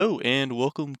Oh, and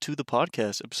welcome to the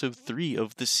podcast, episode 3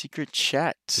 of The Secret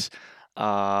Chat,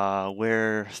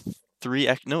 where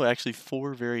actually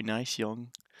four very nice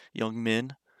young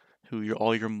men who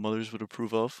all your mothers would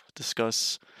approve of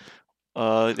discuss.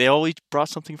 They always brought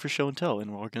something for show and tell,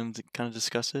 and we're going to kind of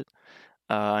discuss it.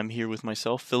 I'm here with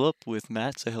myself, Philip, with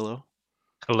Matt. Say hello.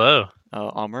 Hello.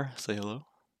 Amr, say hello.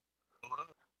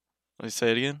 Let me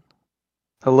say it again.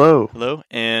 Hello. Hello,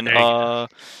 and There you go.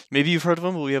 maybe you've heard of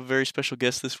him, but we have a very special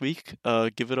guest this week.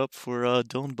 Give it up for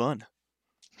Dylan Bunn.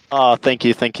 Oh, thank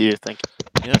you.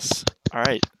 Yes. All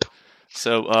right.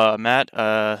 So, Matt,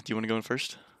 do you want to go in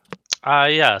first?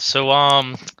 Yeah. So,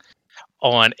 on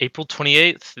April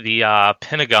 28th, the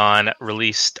Pentagon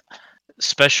released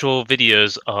special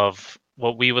videos of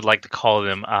what we would like to call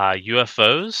them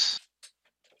UFOs,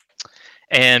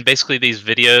 and basically these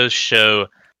videos show.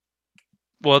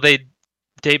 Well, they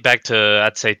date back to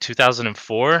I'd say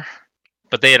 2004,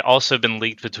 but they had also been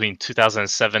leaked between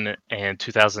 2007 and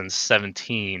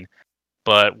 2017,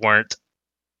 but weren't.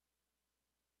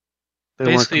 They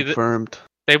weren't Basically, confirmed.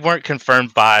 They weren't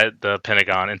confirmed by the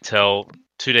Pentagon until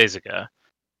 2 days ago.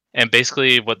 And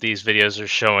basically what these videos are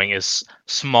showing is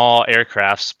small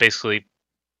aircrafts basically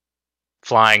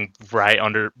flying right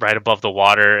above the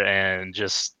water, and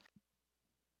just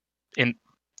in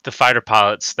the fighter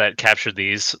pilots that captured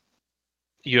these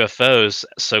UFOs,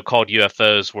 so-called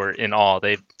UFOs, were in awe.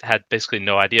 They had basically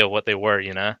no idea what they were,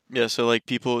 Yeah, so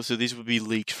these would be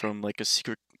leaked from like a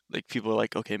secret. Like people are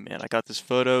like, okay, man, I got this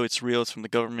photo. It's real. It's from the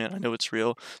government. I know it's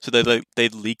real. So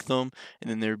they'd leak them,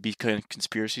 and then there'd be kind of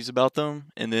conspiracies about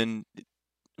them. And then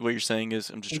what you're saying is,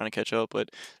 I'm just trying to catch up, but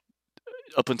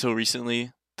up until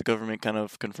recently, the government kind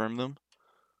of confirmed them.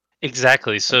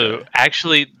 Exactly. So Okay.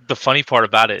 actually, the funny part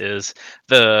about it is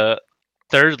the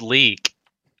third leak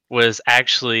was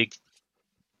actually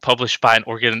published by an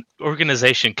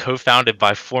organization co-founded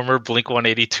by former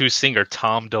Blink-182 singer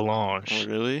Tom Oh, DeLonge.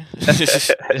 really?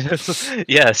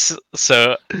 Yes.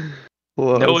 So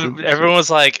everyone was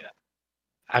like,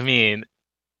 I mean,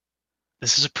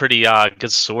 this is a pretty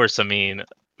good source. I mean,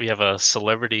 we have a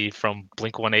celebrity from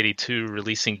Blink-182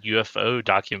 releasing UFO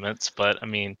documents, but I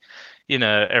mean,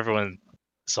 everyone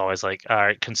is always like, all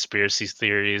right, conspiracy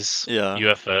theories, Yeah.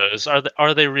 UFOs.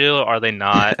 Are they real? Are they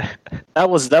not? That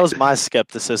was my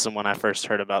skepticism when I first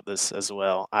heard about this as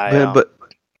well. If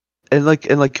you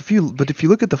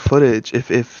look at the footage, if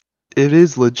it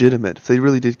is legitimate, if they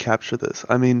really did capture this,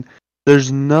 I mean,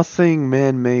 there's nothing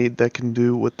man-made that can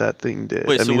do what that thing did.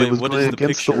 Wait, I so mean, wait, it was what is going the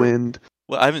against picture? the wind.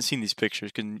 Well, I haven't seen these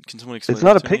pictures. Can someone explain? It's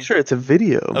not a to me? picture; it's a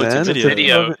video, Oh, it's a man. video.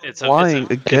 Video. It's flying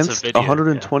against video,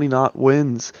 120 knot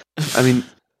winds. I mean,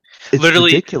 it's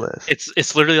literally ridiculous.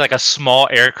 It's literally like a small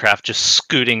aircraft just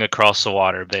scooting across the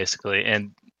water, basically,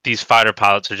 and these fighter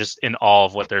pilots are just in awe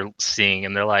of what they're seeing,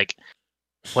 and they're like,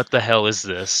 "What the hell is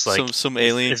this? Like, some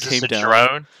alien is this came a down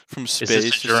drone from this a space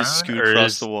just to drone, scoot or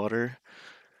across is- the water."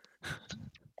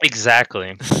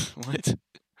 Exactly. What?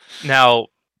 Now,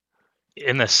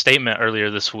 in a statement earlier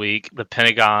this week, the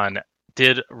Pentagon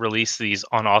did release these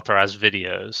unauthorized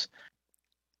videos,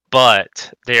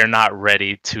 but they are not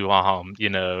ready to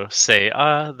say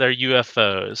they're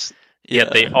UFOs. Yeah.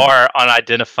 Yet they are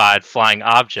unidentified flying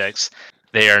objects.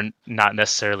 They are not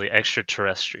necessarily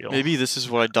extraterrestrial. Maybe this is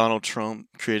why Donald Trump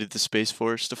created the Space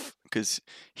Force because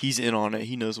he's in on it.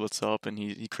 He knows what's up, and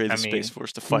he created the Space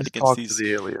Force to fight He's against talked to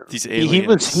the aliens. these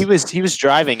aliens. He was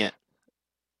driving it.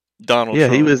 Donald Yeah,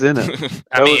 Trump. he was in it.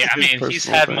 I mean, was his he's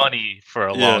personal had thing. money for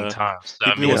a Yeah. long time.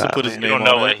 So He wants to put his you name don't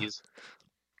know on what it.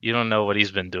 you don't know what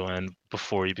he's been doing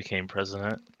before he became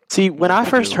president. See, when I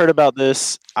first do. heard about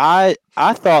this, I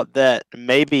thought that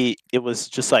maybe it was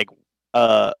just like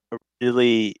a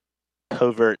really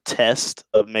covert test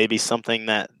of maybe something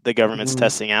that the government's Mhm.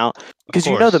 testing out, because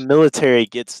the course. military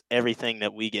gets everything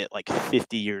that we get like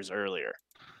 50 years earlier.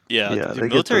 Yeah, Yeah, the they get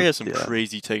military the- has some yeah.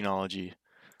 crazy technology.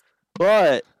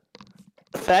 But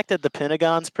the fact that the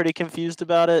Pentagon's pretty confused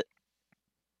about it,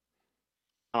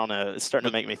 I don't know. It's starting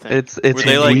to make me think. It's Were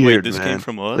they like, weird, wait, this man. came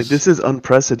from us? Like, this is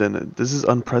unprecedented. This is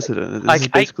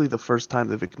Like, basically the first time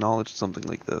they've acknowledged something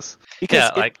like this.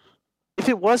 Because Yeah, if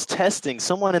it was testing,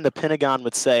 someone in the Pentagon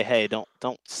would say, "Hey, don't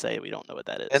say we don't know what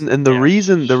that is." And the Yeah.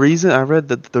 reason I read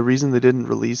that the reason they didn't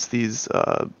release these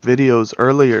videos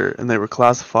earlier and they were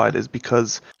classified is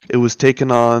because it was taken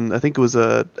on, I think it was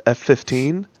a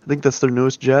F-15. I think that's their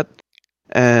newest jet.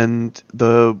 And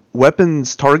the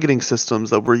weapons targeting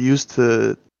systems that were used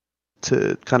to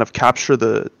kind of capture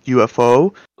the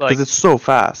UFO, because it's so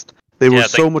fast. They were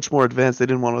so much more advanced. They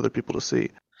didn't want other people to see.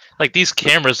 like these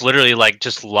cameras literally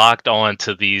just locked on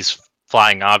to these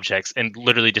flying objects and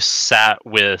literally just sat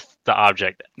with the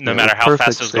object no matter how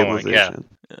fast it was going. Yeah.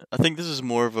 I think this is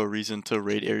more of a reason to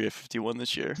raid Area 51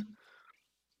 this year.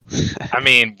 I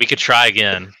mean, we could try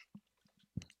again.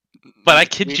 But I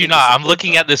kid We you need to not, I'm support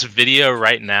looking them. at this video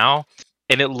right now,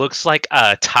 and it looks like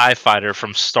a TIE fighter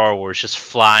from Star Wars just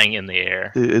flying in the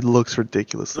air. It looks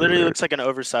ridiculously Literally weird. looks like an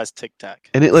oversized Tic Tac.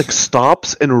 And it like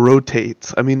stops and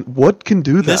rotates. I mean, what can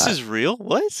do that? This is real?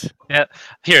 What?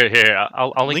 Here,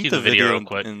 I'll link you the video real in-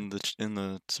 quick. in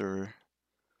the server.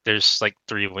 There's like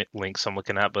 3 links I'm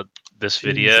looking at, but this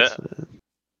video Jesus, man.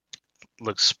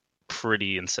 looks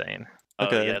pretty insane.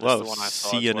 Okay, yeah, that's wow, the one I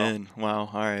saw as well. CNN. Wow,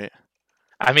 all right.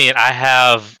 I mean, I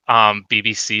have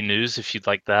BBC News if you'd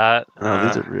like that. No,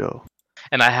 these are real.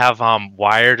 And I have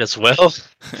Wired as well.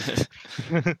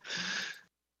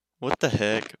 What the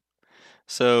heck?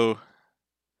 So,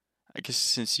 I guess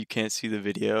since you can't see the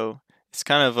video, it's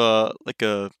kind of like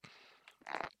a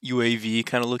UAV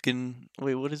kind of looking.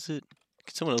 Wait, what is it?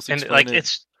 Can someone else And explain like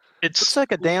it? Looks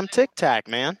like a damn Tic Tac,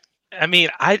 man. I mean,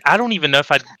 I don't even know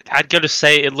if I'd go to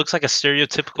say it looks like a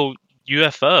stereotypical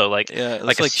UFO, like Yeah, it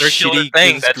like looks a circular shitty,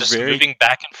 thing 'cause that's it's just very, moving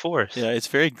back and forth. yeah, it's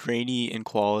very grainy in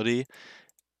quality.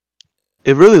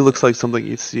 It really looks like something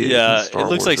you'd see Yeah, in Star it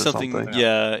looks Wars like or something.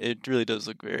 Yeah, it really does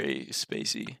look very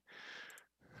spacey.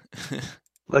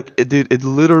 Like dude, it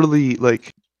literally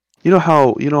like, you know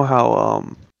how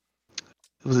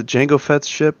was it Jango Fett's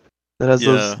ship that has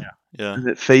those Yeah. and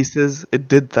it faces? It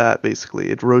did that basically.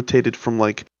 It rotated from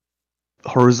like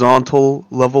horizontal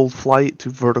level flight to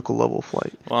vertical level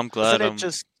flight. Well, I'm glad Wasn't it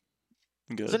just?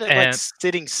 good. Wasn't it like And-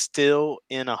 sitting still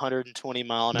in 120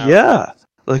 mile an hour? Yeah,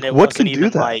 like And it what can wasn't do even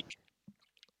that? like.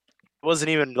 It wasn't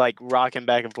even like rocking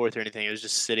back and forth or anything. It was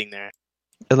just sitting there.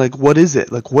 And like, what is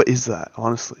it? Like, what is that?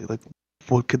 Honestly, like,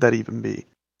 what could that even be?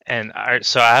 And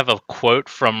so I have a quote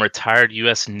from retired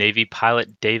U.S. Navy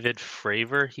pilot David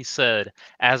Fravor. He said,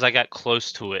 "As I got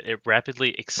close to it, it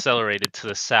rapidly accelerated to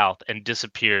the south and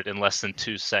disappeared in less than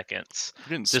 2 seconds. You're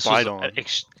getting This spied was on.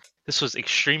 this was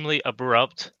extremely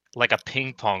abrupt, like a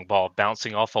ping pong ball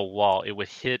bouncing off a wall. It would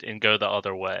hit and go the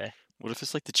other way." What if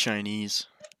it's like the Chinese?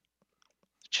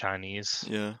 Chinese.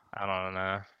 Yeah, I don't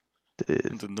know.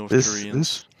 Dude, the North this-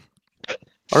 Koreans.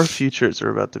 our futures are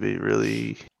about to be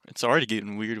really It's already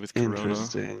getting weird with Corona.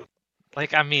 interesting.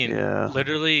 Like, I mean, Yeah.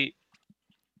 literally.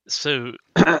 So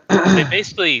they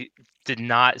basically did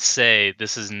not say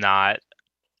this is not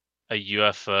a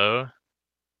UFO.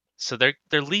 So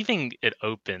they're leaving it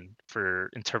open for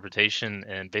interpretation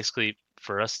and basically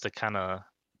for us to kind of.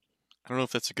 I don't know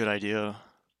if that's a good idea.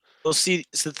 Well, see,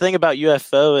 so the thing about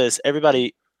UFO is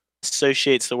everybody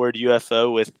associates the word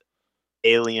UFO with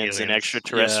aliens and Aliens.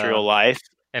 extraterrestrial Yeah. life.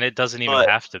 And it doesn't even But-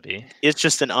 have to be. It's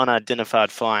just an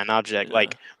unidentified flying object. Yeah.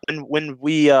 Like when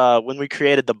we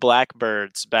created the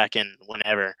blackbirds back in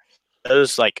whenever,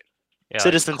 those like Yeah, like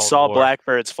citizens Cold saw War.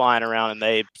 blackbirds flying around and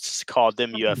they called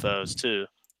them UFOs too.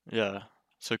 Yeah,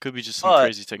 so it could be just some But-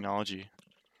 crazy technology.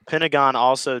 Pentagon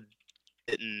also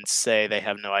didn't say they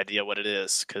have no idea what it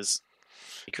is because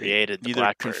they created the Neither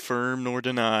blackbird. confirm nor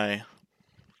deny.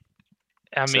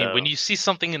 I mean, when So- you see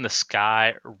something in the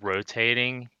sky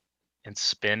rotating and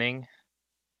spinning,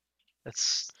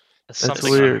 that's something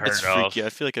weird. unheard It's of. freaky. I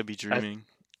feel like I'd be dreaming.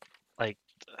 like-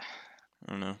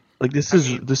 I don't know. Like this I is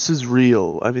mean- this is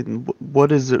real. I mean,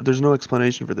 what is there? There's no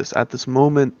explanation for this at this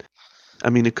moment. I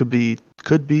mean, it could be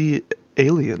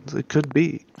aliens. It could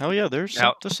be. Oh yeah, there's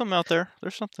Now- there's something out there.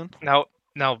 There's something. Now,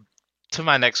 to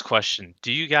my next question,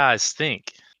 do you guys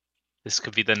think this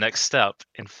could be the next step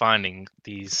in finding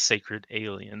these sacred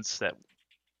aliens that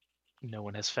no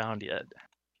one has found yet?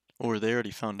 Or they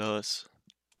already found us.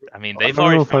 I mean, I they've don't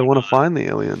already know if I found want one. to find the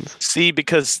aliens. See,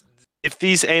 because if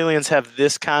these aliens have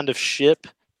this kind of ship,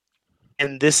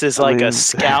 and this is I like mean, a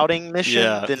scouting mission,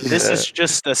 Yeah. then this Yeah. is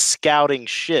just a scouting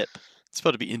ship. It's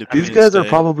about to be Independence These guys are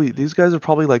Day.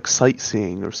 probably like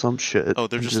sightseeing or some shit. Oh,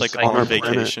 they're and just like like on our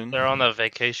vacation. planet. They're on a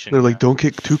vacation. They're yeah. like, don't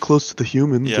get too close to the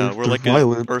humans. Yeah, they're, we're they're like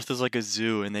violent. Earth is like a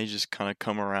zoo, and they just kind of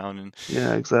come around and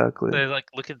Yeah, exactly. They like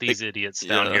look at these idiots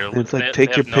down yeah. here. And it's like They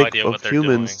take have your no pick idea what of they're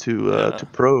humans doing. Yeah. to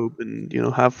probe and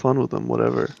have fun with them,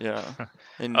 whatever. yeah,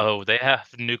 and Oh, they have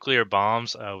nuclear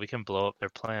bombs. We can blow up their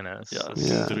planets. yeah, That's-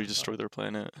 Yeah. literally destroy their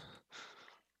planet.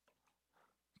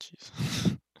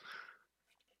 Jeez.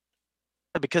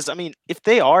 Because I mean, if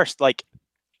they are like,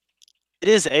 it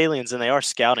is aliens and they are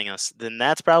scouting us, then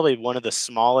that's probably one of the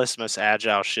smallest, most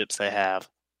agile ships they have.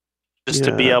 Just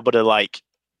to be Yeah. able to like,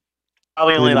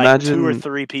 probably I only mean, like 2 or imagine-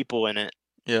 3 people in it.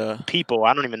 Yeah. People,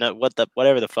 I don't even know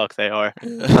whatever the fuck they are.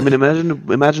 I mean,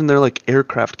 imagine they're like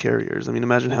aircraft carriers. I mean,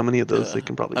 imagine how many of those Yeah. they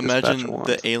can probably dispatch Imagine at once.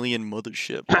 the alien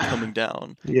mothership coming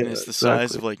down. Yeah, and it's the size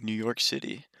exactly. of like New York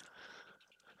City.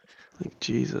 Like,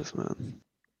 Jesus, man.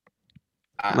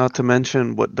 Not to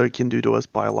mention what they can do to us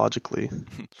biologically.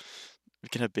 We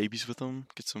can have babies with them.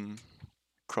 Get some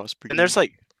crossbreeding. And there's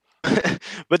like,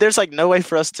 but there's like no way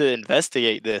for us to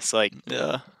investigate this. Like,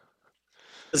 yeah.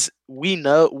 'cause we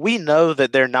know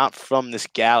that they're not from this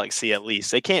galaxy. At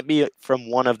least they can't be from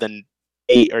one of the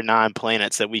 8 or 9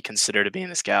 planets that we consider to be in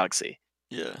this galaxy.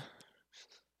 Yeah.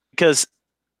 Because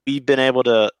we've been able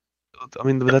to I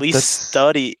mean, at least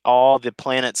study all the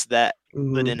planets that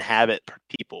would Mhm. inhabit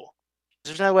people.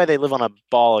 There's no way they live on a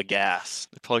ball of gas.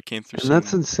 They probably came through. And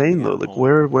that's insane, though. Like,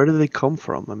 wormhole. where do they come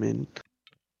from? I mean,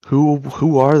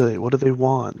 who are they? What do they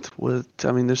want? What?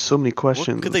 I mean, there's so many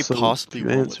questions. What could they so possibly few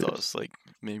want answers. with us? Like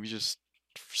maybe just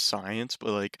science, but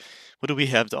like, what do we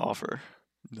have to offer?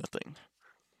 Nothing.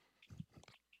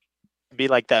 Be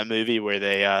like that movie where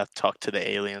they talk to the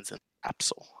aliens in a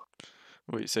capsule.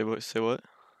 Wait, say what? Say what?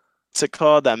 What's it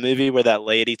called? That movie where that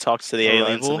lady talks to the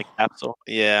aliens in the Arrival? capsule?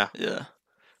 Yeah. Yeah.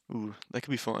 Ooh, that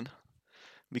could be fun.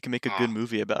 We can make a good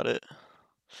movie about it.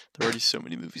 There are already so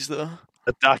many movies though.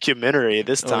 A documentary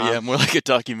this Oh time. yeah, more like a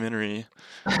documentary.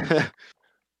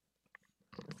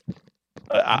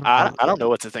 I don't know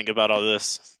what to think about all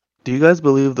this. Do you guys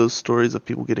believe those stories of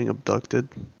people getting abducted?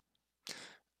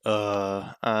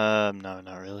 No,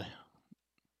 not really.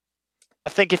 I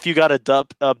think if you got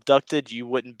abducted, you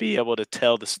wouldn't be able to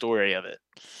tell the story of it.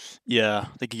 Yeah,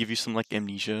 they could give you some like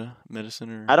amnesia medicine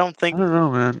or. I don't I think don't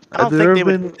know, man. I don't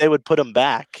think they would put them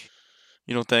back.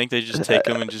 You don't think they just take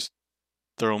them and just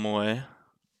throw them away?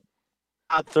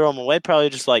 Not throw them away. Probably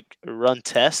just like run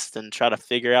tests and try to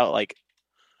figure out like.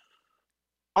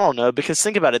 I don't know, because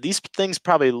think about it. These things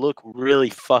probably look really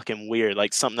fucking weird,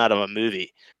 like something out of a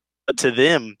movie. But to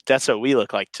them, that's what we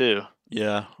look like too.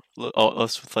 Yeah,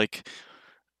 us with like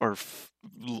our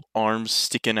arms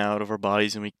sticking out of our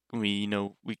bodies, and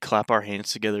we clap our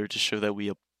hands together to show that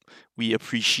we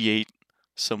appreciate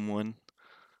someone.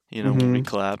 When we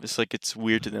clap, it's like it's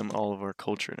weird to them, all of our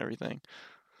culture and everything.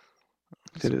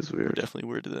 It is We're weird. definitely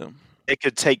weird to them. It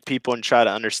could take people and try to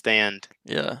understand,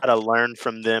 Yeah. how to learn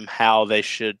from them how they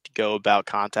should go about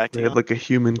They contacting have them. like a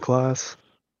human class.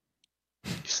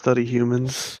 You study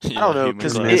humans. Yeah, I don't know, human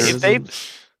because class.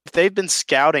 if they've been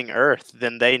scouting Earth,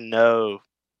 then they know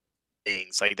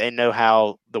things. Like they know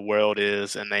how the world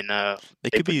is, and they know They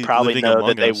they could would be probably living know among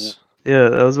that they us. Yeah,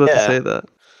 I was about to Yeah. say that.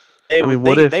 they I would mean,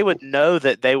 what if they would know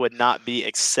that they would not be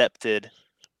accepted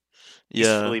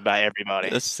Yeah, peacefully by everybody.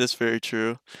 that's very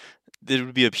true. There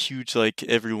would be a huge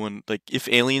everyone if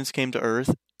aliens came to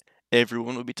Earth,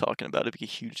 everyone would be talking about it. It'd be a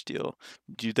huge deal.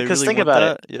 Do they Because really think want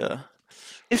about that? Yeah.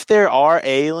 If there are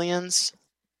aliens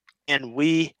and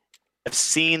we have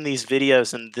seen these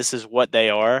videos and this is what they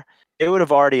are, they would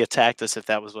have already attacked us if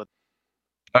that was what.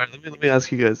 All right, let me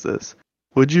ask you guys this: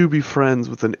 would you be friends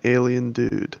with an alien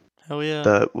dude Hell yeah.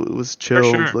 that was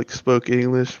chilled, sure. like spoke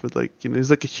English, but he's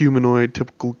like a humanoid,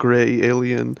 typical gray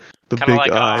alien, the Kinda big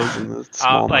like, eyes and the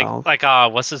small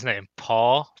mouth? what's his name?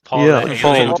 Paul. Paul Yeah, the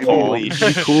Paul. alien. Would you be, Holy would you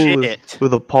be cool shit.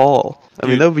 with a Paul? I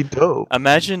mean, Dude. that would be dope.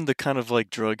 Imagine the kind of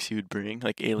drugs he would bring,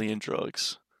 like alien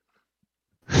drugs.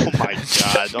 Oh my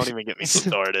god! Don't even get me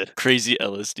started. Crazy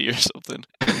LSD or something.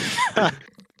 Well,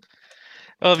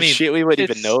 I The mean, shit we wouldn't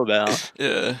even it's- know about.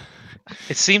 Yeah.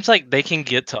 It seems like they can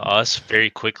get to us very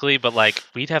quickly, but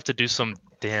we'd have to do some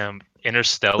damn I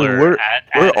interstellar. mean, where Ad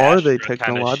are they Astra kinda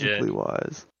technologically shit.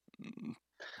 wise?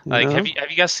 Like, know? have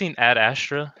you guys seen Ad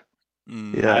Astra?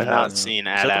 Yeah, I've I not have. seen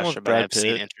Is Ad that the one Astra, with but Brad I've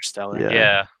seen Pitt? Interstellar. Yeah.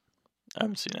 Yeah. I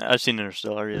haven't seen it. I've seen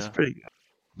Interstellar. It's Yeah. pretty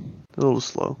good. A little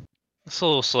slow. It's a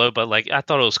little slow, but I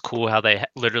thought it was cool how they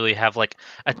literally have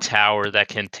a tower that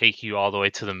can take you all the way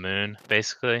to the moon,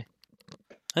 basically.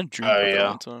 I had a dream Oh, about that yeah.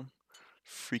 one time.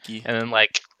 Freaky. And then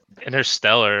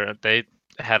Interstellar, they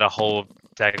had a whole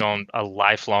a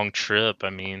lifelong trip. I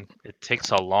mean, it takes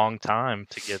a long time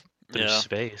to get through Yeah.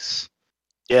 space.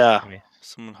 Yeah. I mean,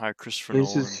 Someone hire Christopher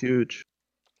It's Nolan. just huge.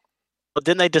 Well,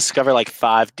 didn't they discover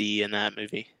 5D in that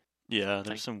movie? Yeah,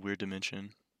 there's some weird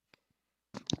dimension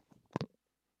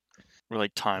where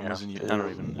time Yeah. wasn't. I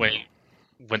don't even know. when he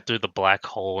went through the black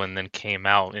hole and then came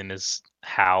out in his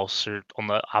house or on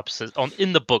the opposite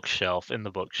in the bookshelf.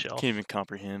 Can't even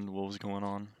comprehend what was going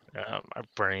on. My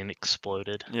brain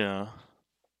exploded. Yeah.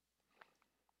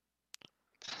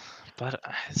 But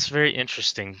it's very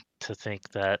interesting to think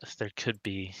that there could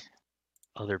be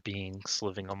other beings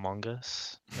living among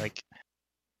us.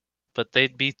 But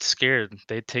they'd be scared.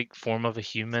 They'd take form of a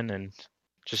human and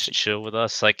just chill with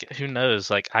us. Who knows?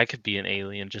 I could be an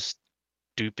alien just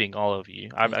duping all of you.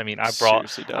 I mean,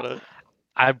 Seriously doubt it.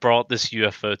 I brought this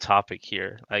UFO topic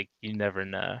here. You never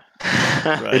know.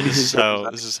 Right. Maybe This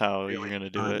he's is how you're gonna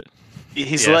do it.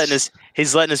 He's Yes.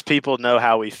 letting his people know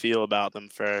how we feel about them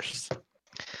first.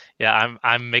 Yeah,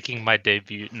 I'm making my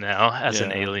debut now as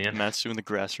an alien. Matt's doing the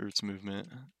grassroots movement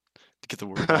to get the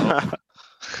word out.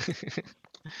 I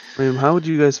mean, how would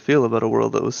you guys feel about a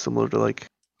world that was similar to like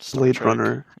Star Blade Trek.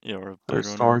 Runner Yeah, or or Blade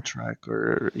Star Runner. Trek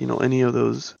or any of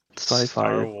those Star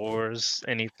sci-fi, Wars,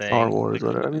 anything. Star Wars,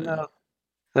 whatever? I mean, that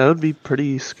would be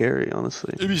pretty scary,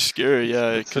 honestly. It'd be scary,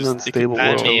 yeah, It's an because it could unstable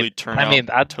world. totally turn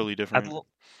out totally different.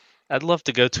 I'd love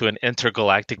to go to an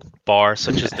intergalactic bar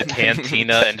such as the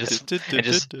Cantina and just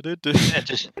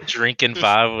drink and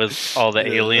vibe with all the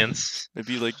aliens.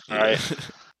 Maybe like Right.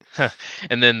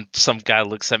 And then some guy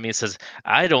looks at me and says,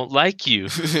 "I don't like you.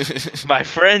 My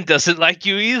friend doesn't like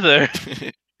you either."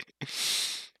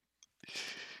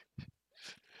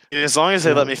 As long as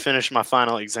they let me finish my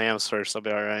final exams first, I'll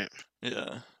be all right.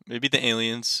 Yeah, maybe the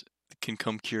aliens can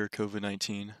come cure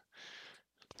COVID-19.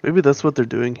 Maybe that's what they're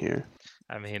doing here.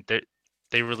 I mean,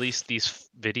 they released these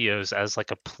videos as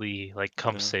like a plea, like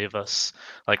come save us,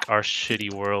 like our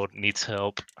shitty world needs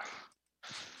help.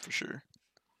 For sure.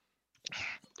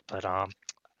 But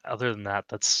other than that,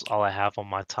 that's all I have on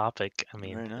my topic. I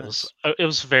mean, Very nice. it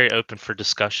was very open for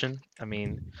discussion. I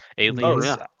mean, aliens.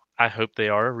 yeah. I hope they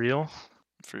are real,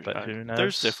 but who knows?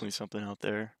 There's definitely something out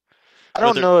there. I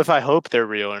don't know if I hope they're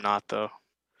real or not, though.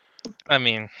 I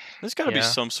mean, there's got to be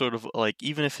some sort of like,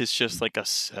 even if it's just like a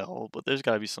cell, but there's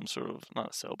got to be some sort of,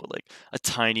 not a cell, but like a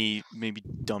tiny, maybe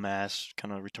dumbass,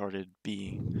 kind of retarded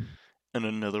being in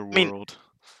another world. mean,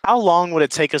 how long would it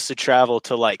take us to travel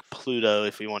to like Pluto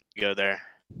if we want to go there?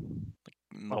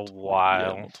 A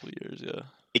while. Yeah, multiple years, yeah.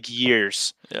 Like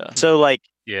years. Yeah. So like,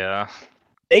 yeah,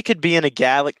 they could be in a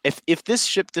galaxy. If this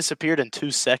ship disappeared in 2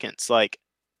 seconds, like,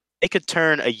 it could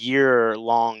turn a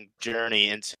year-long journey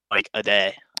into like a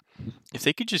day. If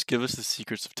they could just give us the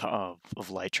secrets of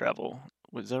light travel,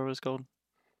 is that what it's called?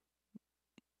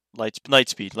 Light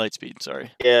speed.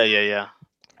 Sorry. Yeah.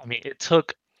 I mean, it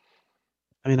took.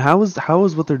 I mean, how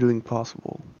is what they're doing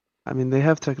possible? I mean, they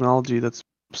have technology that's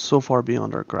so far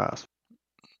beyond our grasp.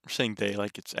 We're saying they,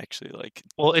 like it's actually like.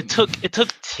 Well, it took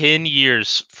 10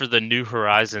 years for the New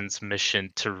Horizons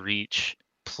mission to reach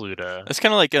Pluto. It's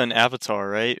kind of like an Avatar,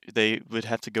 right? They would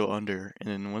have to go under, and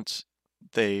then once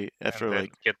they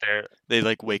get there, they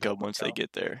like wake up once they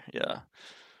get there. Yeah.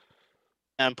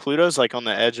 And Pluto's like on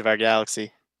the edge of our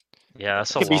galaxy. Yeah,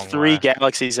 that's it could be 3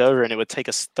 galaxies over, and it would take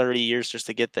us 30 years just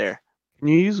to get there. Can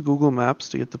you use Google Maps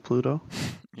to get to Pluto?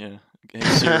 Yeah. Hey,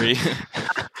 Siri. Hey,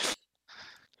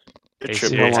 trip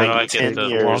Siri, will how do I take get 10 to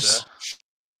years.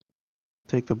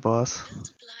 Take the bus. Black hole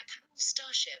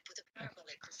starship with a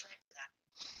parabolic reflector.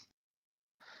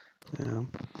 Yeah.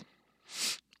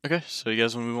 Okay, so you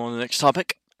guys want to move on to the next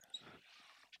topic?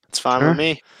 It's fine with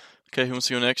me. Okay, who wants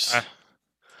to go next?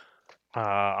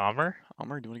 Amr?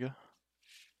 Amr, do you want to go?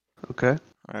 Okay.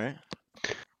 All right.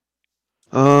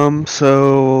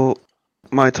 So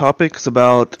my topic is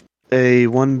about a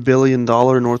 $1 billion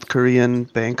North Korean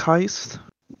bank heist.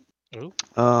 Ooh.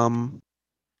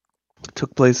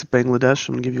 Took place in Bangladesh.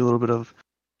 I'm gonna give you a little bit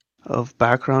of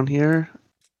background here.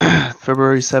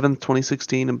 February 7th,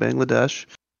 2016 in Bangladesh.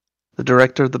 The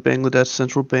director of the Bangladesh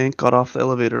Central Bank got off the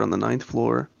elevator on the 9th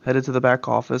floor, headed to the back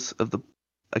office of the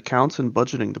Accounts and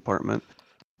Budgeting Department.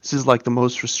 This is like the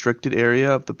most restricted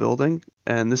area of the building,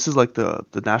 and this is like the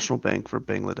National Bank for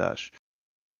Bangladesh.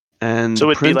 And so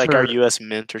it'd be like our U.S.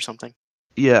 Mint or something?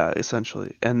 Yeah,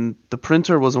 essentially. And the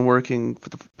printer wasn't working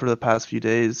for the past few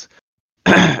days,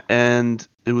 and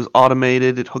it was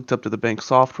automated. It hooked up to the bank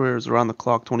software. It was around the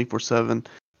clock, 24/7,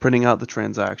 printing out the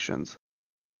transactions.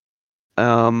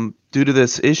 Due to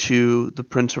this issue, the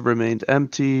printer remained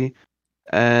empty,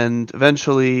 and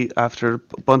eventually, after a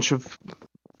bunch of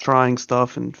trying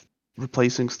stuff and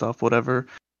replacing stuff, whatever,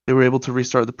 they were able to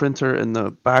restart the printer, and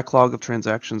the backlog of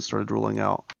transactions started rolling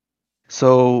out.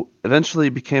 So eventually,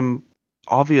 it became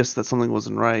obvious that something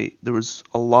wasn't right. There was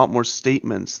a lot more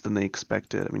statements than they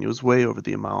expected. I mean, it was way over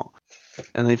the amount.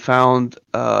 And they found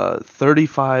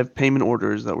 35 payment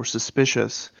orders that were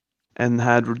suspicious and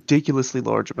had ridiculously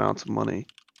large amounts of money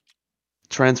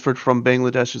transferred from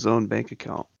Bangladesh's own bank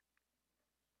account.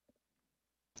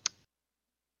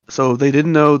 So they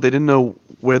didn't know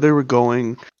where they were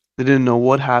going. They didn't know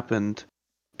what happened.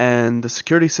 And the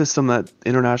security system that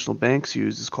international banks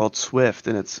use is called SWIFT,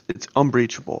 and it's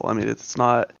unbreachable. I mean, it's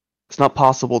not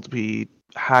possible to be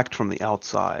hacked from the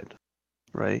outside,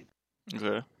 right?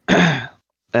 Okay.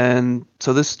 And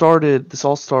so this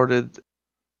all started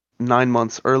 9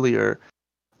 months earlier,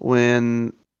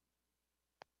 when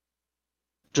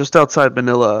just outside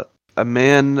Manila,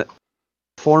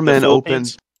 four men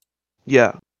opened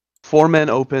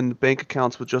bank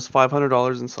accounts with just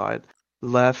 $500 inside,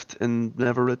 left and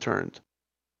never returned.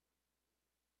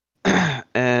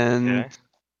 And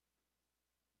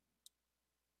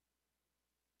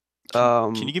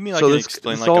Can you give me like so an this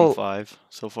explain this like I'm all 5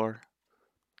 so far?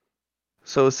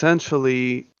 so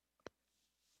essentially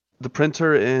the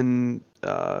printer in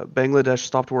Bangladesh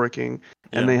stopped working,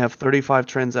 and Yeah. they have 35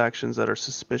 transactions that are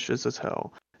suspicious as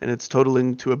hell, and it's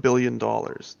totaling to $1 billion.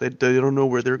 They don't know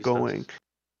where they're Jesus. going,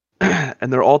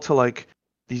 and they're all to like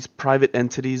these private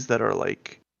entities that are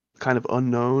like kind of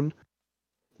unknown.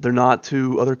 They're not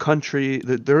to other country.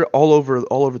 They're all over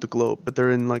the globe, but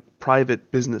they're in like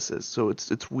private businesses, so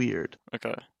it's weird.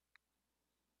 Okay.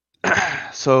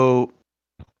 So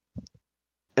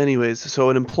anyways, so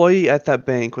an employee at that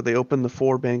bank where they opened the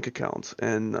 4 bank accounts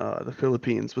in the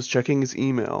Philippines was checking his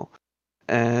email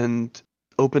and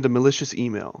opened a malicious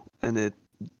email, and it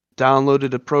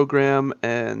downloaded a program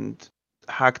and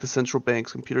hacked the central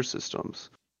bank's computer systems.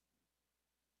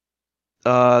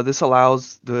 This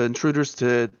allows the intruders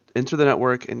to enter the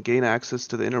network and gain access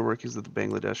to the inner workings of the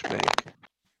Bangladesh bank.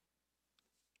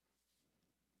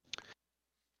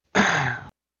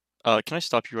 Can I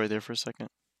stop you right there for a second?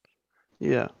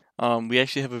 Yeah. We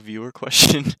actually have a viewer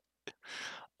question.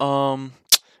 um,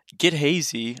 Get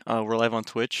Hazy. We're live on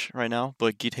Twitch right now,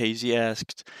 but Get Hazy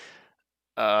asked.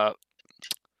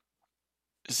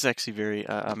 This is actually very.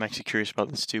 I'm actually curious about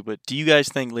this too. But do you guys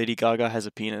think Lady Gaga has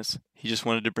a penis? He just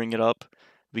wanted to bring it up.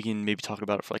 We can maybe talk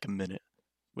about it for like a minute.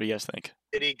 What do you guys think?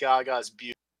 Lady Gaga's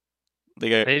beautiful.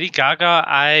 Lady Gaga,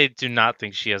 I do not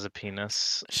think she has a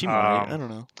penis. She might. I don't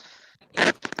know.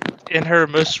 In her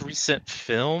most recent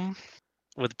film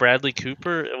with Bradley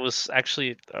Cooper, it was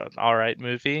actually an alright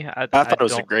movie. I thought it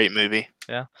was a don't. great movie.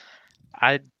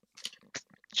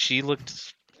 She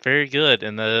looked very good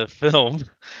in the film.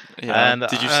 Yeah. And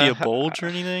Did you see a bulge or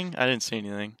anything? I didn't see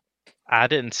anything. I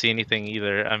didn't see anything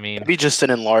either. I mean, Maybe just an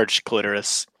enlarged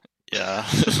clitoris. Yeah.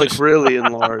 Like really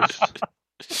enlarged.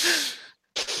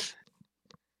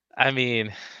 I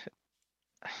mean,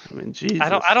 Jesus.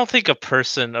 I don't think a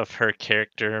person of her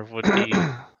character would be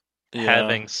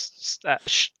having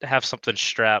have something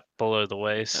strapped below the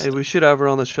waist. Hey, we should have her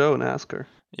on the show and ask her.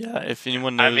 Yeah, if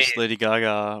anyone I knows mean- Lady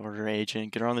Gaga or her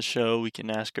agent, get her on the show. We can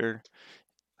ask her.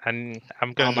 And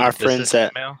I'm going to Our need a business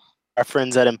friends email. Our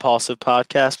friends at Impulsive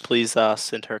Podcast, please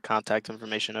send her contact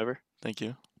information over. Thank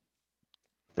you.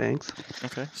 Thanks.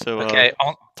 Okay, so Okay,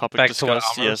 topic back to what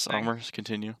discussed. Amr was Yes, saying. Amr,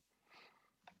 continue.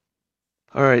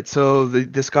 All right, so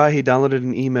this guy, he downloaded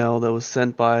an email that was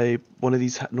sent by one of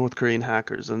these North Korean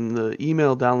hackers, and the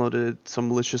email downloaded some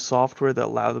malicious software that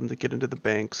allowed them to get into the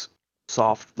bank's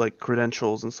like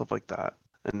credentials and stuff like that,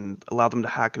 and allow them to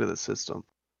hack into the system.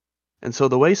 And so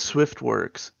the way Swift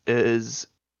works is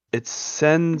it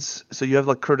sends, so you have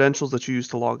like credentials that you use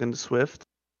to log into Swift,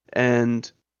 and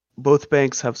both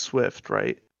banks have Swift,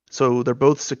 right? So they're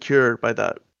both secure by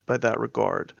that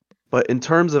regard. But in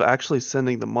terms of actually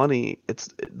sending the money,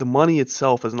 the money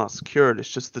itself is not secured. It's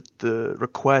just the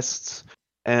requests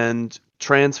and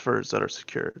transfers that are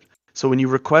secured. So when you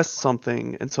request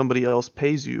something and somebody else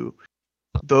pays you,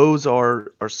 those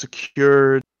are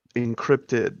secured,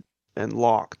 encrypted, and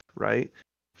locked, right?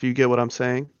 If you get what I'm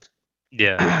saying.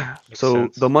 Yeah. makes So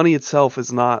sense. the money itself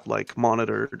is not like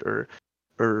monitored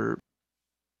or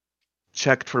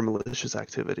checked for malicious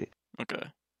activity. Okay.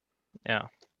 Yeah.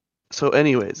 So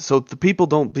anyways, so the people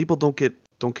don't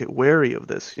get wary of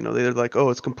this, you know. They're like, "Oh,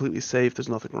 it's completely safe. There's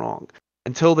nothing wrong."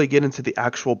 Until they get into the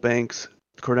actual bank's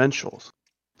credentials.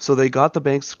 So they got the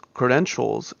bank's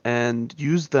credentials and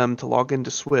used them to log into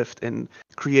Swift and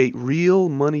create real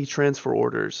money transfer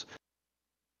orders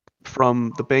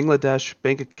from the Bangladesh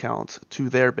bank accounts to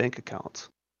their bank accounts.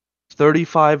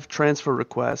 35 transfer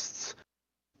requests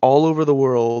all over the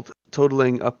world,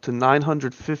 totaling up to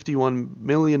 $951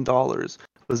 million,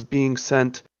 was being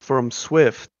sent from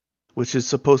Swift, which is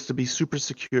supposed to be super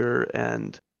secure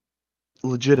and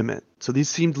legitimate. So these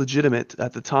seemed legitimate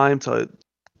at the time to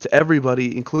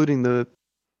everybody, including the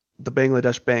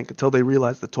Bangladesh bank, until they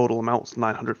realized the total amount was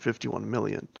 951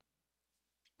 million.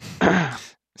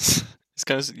 It's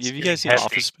kind of. Have you guys seen heavy.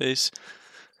 Office Space?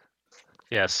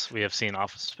 Yes, we have seen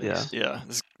Office Space. Yeah.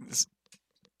 This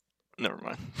never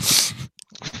mind.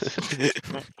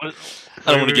 What-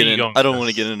 I don't where want to were get you in. going I don't with want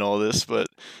to this? get into all this, but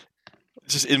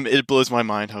just it blows my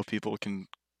mind how people can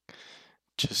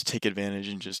just take advantage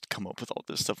and just come up with all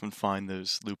this stuff and find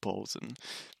those loopholes and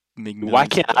make millions Why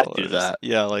can't of I dollars. do that?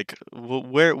 Yeah, like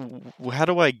where? How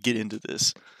do I get into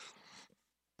this?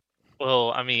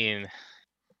 Well, I mean,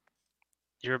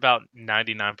 you're about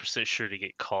 99% sure to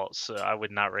get caught, so I would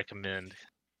not recommend.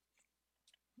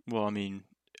 Well, I mean,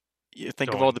 think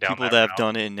of Going all the down people that that have route.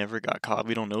 done it and never got caught.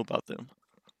 We don't know about them.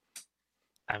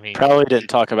 I mean, Probably didn't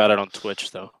talk about it on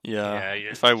Twitch though. Yeah,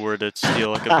 Yeah, if I were to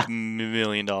steal like $1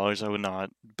 million, I would not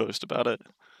boast about it.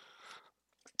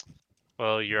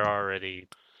 well, you're already.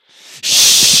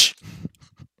 Shh.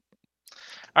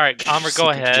 All right, Amr,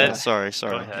 go Secret ahead. chat. Sorry.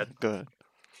 Go ahead. Go ahead.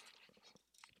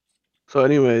 So,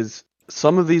 anyways,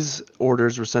 some of these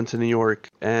orders were sent to New York,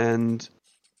 and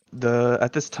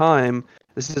at this time,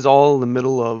 this is all in the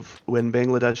middle of when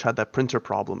Bangladesh had that printer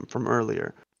problem from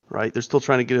earlier, right? They're still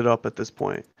trying to get it up at this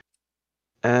point,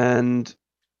 and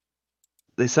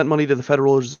they sent money to the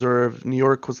Federal Reserve. New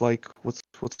York was like, "What's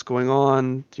going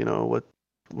on? You know, what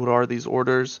are these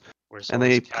orders?" Where's And all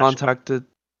this cash?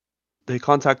 they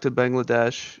contacted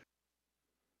Bangladesh,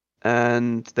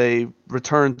 and they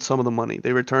returned some of the money.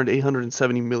 They returned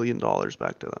 $870 million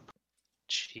back to them.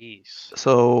 Jeez.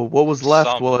 So what was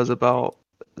left Some. was about,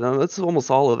 no, that's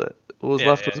almost all of it. What was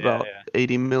left was Yeah. about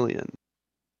 80 million.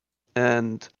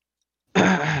 And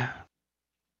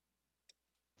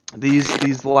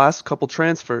these last couple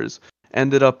transfers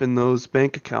ended up in those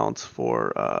bank accounts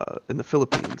for in the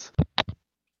Philippines.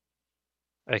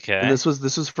 Okay. And this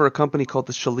was for a company called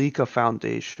the Shalika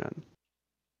Foundation.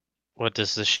 What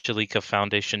does the Shalika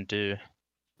Foundation do?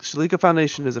 Shalika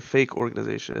Foundation is a fake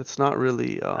organization. It's not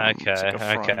really Okay. like a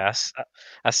front. Okay.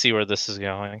 I see where this is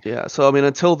going. Yeah, so I mean,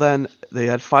 until then, they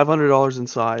had $500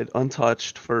 inside,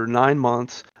 untouched, for 9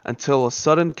 months until a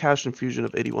sudden cash infusion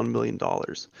of $81 million.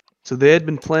 So they had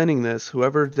been planning this.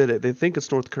 Whoever did it, they think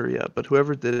it's North Korea, but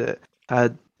whoever did it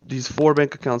had these 4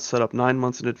 bank accounts set up 9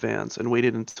 months in advance and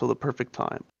waited until the perfect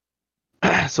time.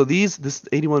 So this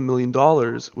 $81 million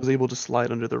was able to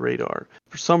slide under the radar.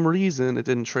 For some reason, it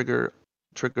didn't trigger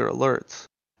alerts.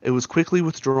 It was quickly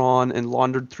withdrawn and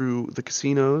laundered through the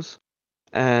casinos,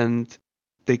 and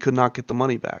they could not get the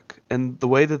money back. And the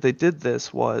way that they did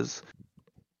this was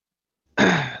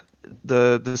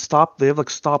the stop. They have like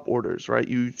stop orders, right?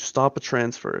 You stop a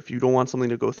transfer if you don't want something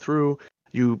to go through.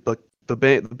 The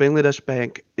Bangladesh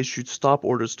bank issued stop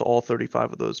orders to all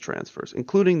 35 of those transfers,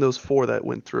 including those 4 that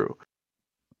went through.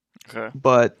 Okay.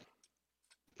 But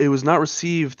it was not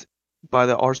received by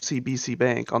the RCBC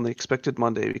bank on the expected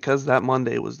Monday because that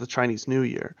Monday was the Chinese New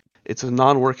Year. It's a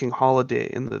non-working holiday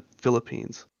in the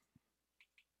Philippines.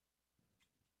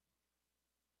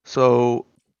 So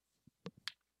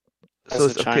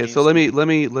As the okay, so Chinese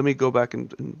let me go back and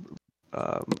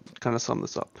kind of sum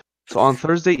this up. So on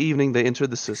Thursday evening, they entered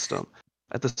the system.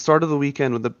 At the start of the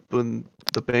weekend, when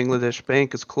the Bangladesh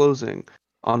bank is closing,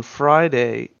 on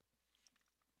Friday,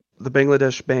 the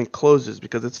Bangladesh bank closes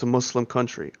because it's a Muslim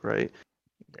country, right?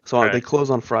 So they Right. close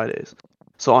on Fridays.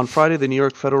 So on Friday, the New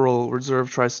York Federal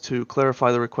Reserve tries to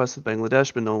clarify the request of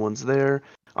Bangladesh, but no one's there.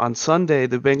 On Sunday,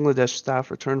 the Bangladesh staff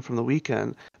return from the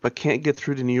weekend, but can't get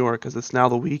through to New York as it's now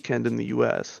the weekend in the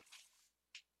U.S.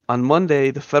 On Monday,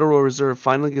 the Federal Reserve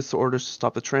finally gets the orders to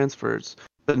stop the transfers,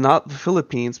 but not the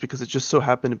Philippines because it just so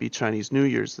happened to be Chinese New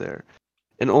Year's there.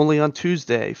 And only on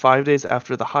Tuesday, 5 days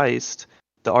after the heist,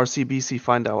 the RCBC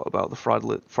find out about the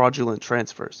fraudulent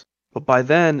transfers. But by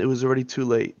then, it was already too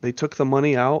late. They took the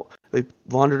money out, they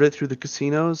laundered it through the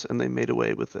casinos, and they made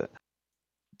away with it.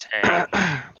 Dang.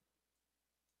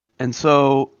 And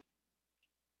so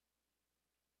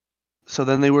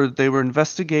then they were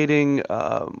investigating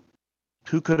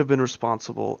who could have been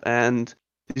responsible, and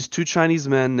these 2 Chinese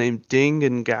men named Ding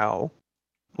and Gao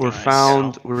Nice.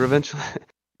 were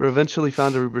eventually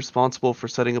found to be responsible for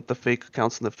setting up the fake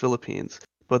accounts in the Philippines.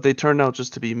 But they turned out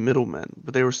just to be middlemen.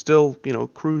 But they were still,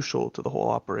 crucial to the whole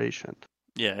operation.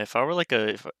 Yeah, if I were like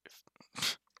if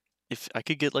I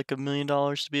could get like $1 million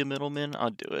to be a middleman,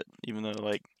 I'd do it. Even though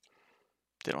like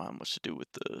they don't have much to do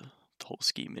with the whole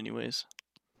scheme, anyways.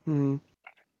 Hmm.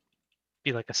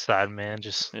 Be like a side man,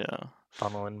 just Yeah,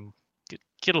 funneling,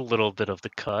 get a little bit of the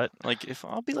cut. like if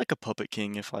I'll be like a puppet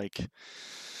king, if like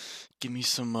give me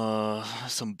some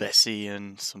Bessie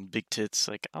and some big tits,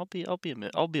 like I'll be a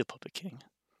puppet king.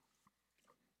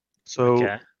 So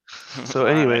Okay. so All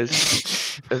right.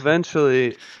 anyways,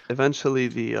 eventually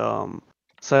the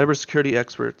cybersecurity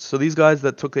experts. So these guys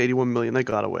that took the 81 million, they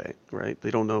got away, right?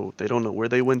 They don't know where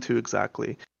they went to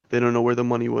exactly. They don't know where the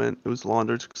money went. It was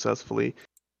laundered successfully.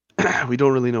 We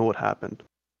don't really know what happened.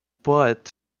 But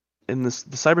the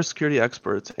cybersecurity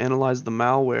experts analyzed the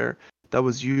malware that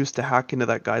was used to hack into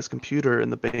that guy's computer in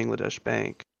the Bangladesh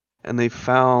bank, and they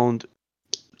found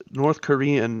North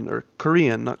Korean or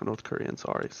Korean, not North Korean,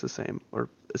 sorry, it's the same or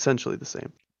essentially the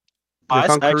same. They I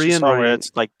found actually Korean saw where writing.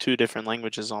 it's like 2 different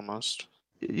languages almost.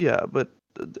 Yeah, but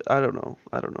I don't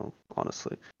know,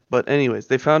 honestly. But anyways,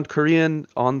 they found Korean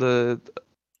in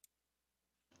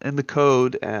the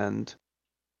code and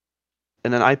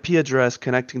an IP address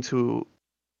connecting to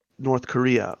North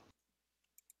Korea.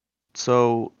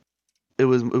 So it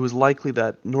was likely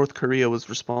that North Korea was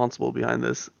responsible behind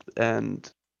this and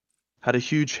had a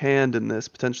huge hand in this,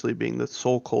 potentially being the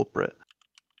sole culprit.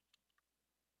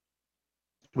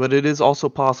 But it is also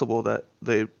possible that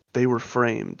they were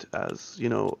framed as,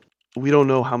 we don't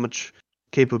know how much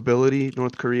capability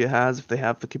North Korea has, if they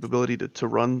have the capability to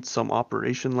run some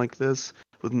operation like this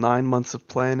with 9 months of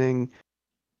planning.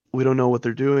 We don't know what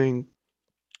they're doing.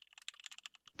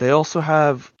 They also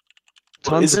have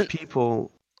Well, tons of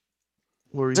people.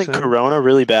 What were you isn't saying? Corona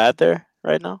really bad there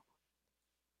right now?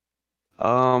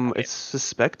 I mean, It's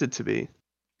suspected to be, I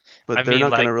but they're mean,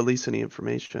 not going like, to release any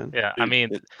information. yeah. I Dude, mean,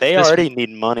 they this. already need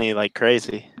money like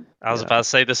crazy. I was Yeah. about to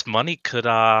say this money could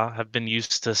have been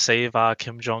used to save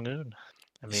Kim Jong Un.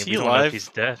 I Is mean, he we don't know if he's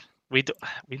alive? dead.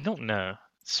 We don't know.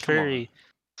 It's Come on. very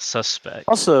suspect.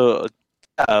 Also,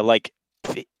 like,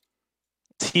 is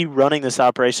he running this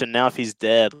operation now? If he's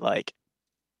dead, like,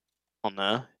 I don't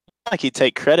know. Like he'd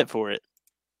take credit for it.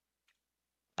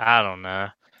 I don't know.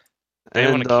 They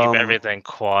want And to keep everything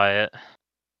quiet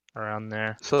around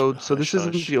there. so Hush, this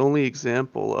isn't hush. the only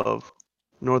example of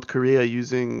North Korea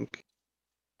using,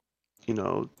 you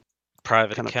know,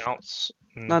 Private kind of accounts.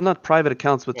 not private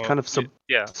accounts, but Well, kind of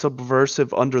yeah,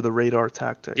 subversive under the radar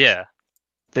tactics. yeah.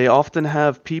 They often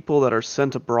have people that are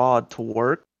sent abroad to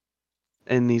work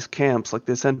in these camps. Like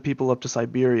they send people up to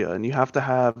Siberia, and you have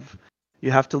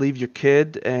to leave your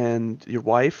kid and your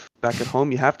wife back at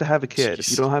home. You have to have a kid. If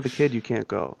you Jeez. don't have a kid, you can't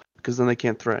go because then they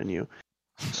can't threaten you.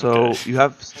 So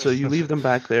Okay. you leave them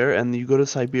back there and you go to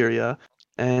Siberia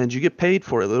and you get paid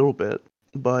for it a little bit,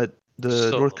 but the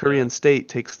Still North a little Korean bit. state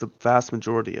takes the vast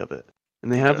majority of it.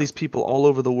 And they have Okay. these people all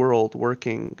over the world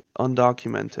working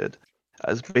undocumented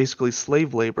as basically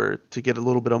slave labor to get a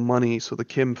little bit of money so the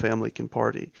Kim family can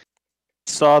party.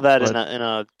 Saw that But in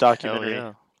a Hell documentary.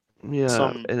 yeah. yeah,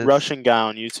 Some and it's Russian guy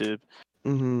on YouTube.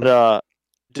 mhm. But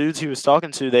dudes he was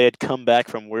talking to, they had come back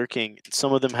from working.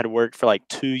 Some of them had worked for like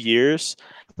 2 years,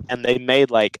 and they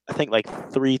made like I think like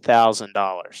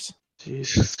 $3,000.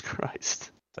 Jesus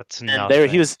Christ. That's And there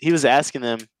nothing. he was asking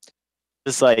them,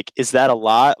 just like, is that a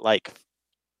lot like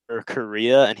for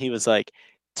Korea? And he was like,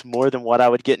 it's more than what I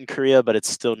would get in Korea, but it's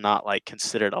still not like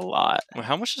considered a lot. Well,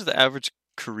 how much does the average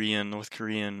North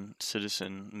Korean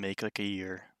citizen make like a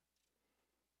year?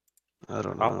 I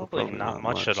don't know, Probably probably not not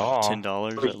much at much. all. $10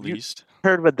 Well, at you least.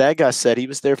 heard what that guy said. He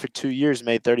was there for 2 years,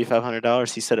 made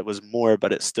 $3,500. He said it was more,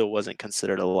 but it still wasn't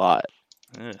considered a lot.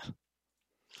 Eh.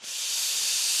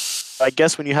 I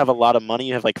guess when you have a lot of money,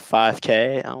 you have like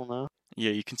 5K. I don't know.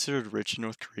 Yeah, you considered rich in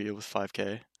North Korea with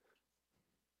 5K.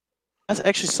 I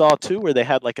actually saw too where they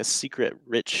had like a secret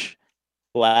rich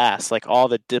class. Like all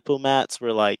the diplomats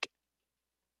were like,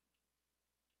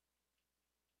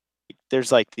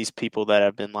 there's like these people that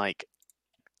have been like,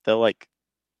 they're like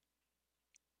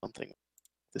something,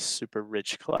 this super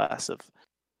rich class of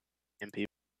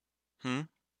people. Hmm?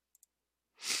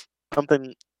 Something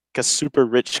like a super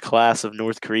rich class of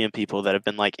North Korean people that have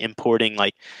been like importing,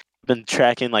 like, been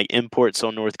tracking like imports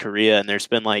on North Korea, and there's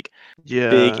been like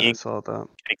big Yeah, I saw that.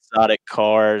 exotic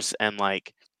cars and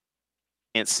like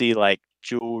can't see like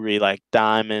jewelry like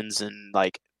diamonds and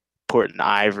like important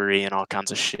ivory and all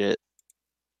kinds of shit.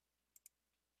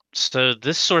 So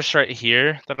this source right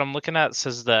here that I'm looking at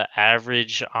says the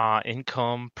average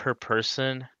income per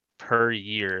person per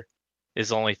year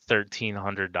is only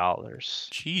 $1,300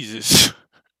 Jesus.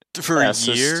 For a Yeah,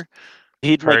 so year?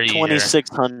 he'd per make year.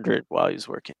 2,600 while he was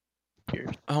working. Years.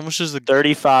 How much does the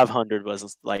 3,500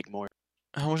 was like more.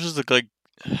 how much does the like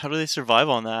how do they survive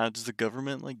on that? Does the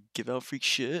government like give out free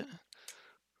shit?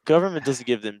 Government doesn't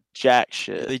give them jack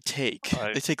shit. They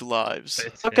take lives.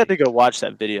 It's I got to go watch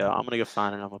that video. I'm gonna go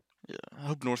find it. Yeah, I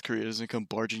hope North Korea doesn't come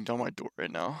barging down my door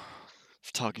right now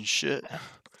for talking shit.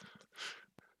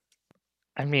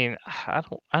 I mean, I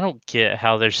don't get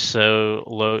how they're so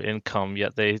low income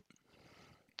yet they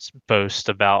boast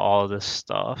about all this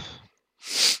stuff.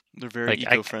 They're very Like,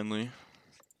 eco-friendly.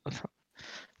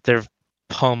 They're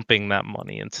pumping that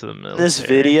money into the military. This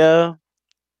video,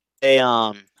 they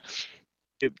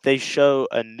show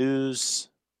a news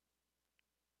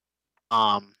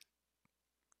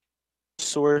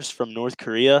source from North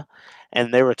Korea,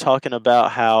 and they were talking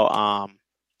about how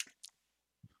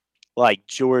like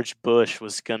George Bush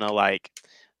was gonna like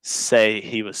say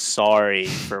he was sorry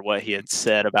for what he had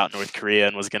said about North Korea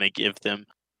and was gonna give them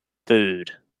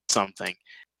food, something.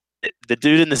 The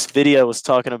dude in this video was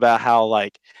talking about how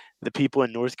like the people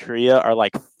in North Korea are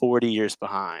like 40 years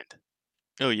behind.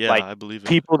 Oh yeah, Like I believe it.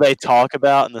 people they talk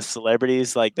about and the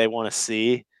celebrities like they want to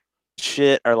see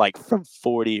shit are like from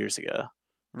 40 years ago.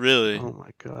 Really? Oh my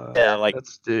god. Yeah, like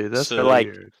That's So, like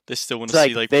weird. they still want it's to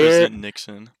like see like they're President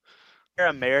Nixon.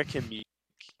 American music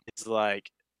is like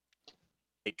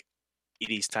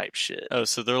 80s type shit. Oh,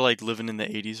 so they're like living in the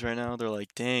 80s right now. They're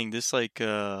like, dang, this like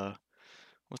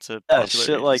what's a Yeah, popular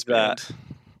shit 80s like band? that.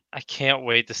 I can't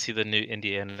wait to see the new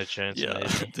Indiana Jones Yeah,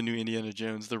 movie. the new Indiana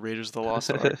Jones, the Raiders of the Lost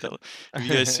Ark. Have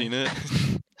you guys seen it?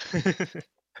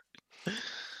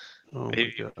 Oh my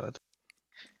maybe, god.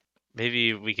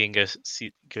 maybe we can go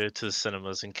to the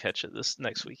cinemas and catch it this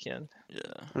next weekend. Yeah.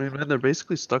 I mean, man, they're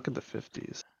basically stuck in the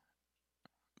 50s.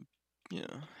 Yeah.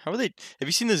 How are they? Have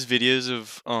you seen those videos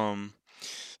of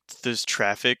there's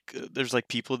traffic? There's like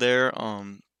people there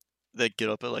that get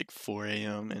up at like 4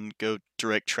 a.m. and go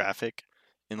direct traffic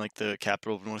in like the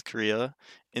capital of North Korea,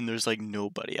 and there's like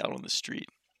nobody out on the street.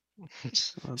 What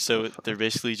the So they're fuck?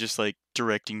 basically just like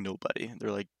directing nobody.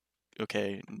 They're like,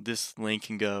 okay, this lane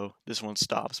can go, this one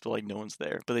stops, but like no one's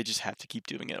there. But they just have to keep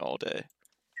doing it all day.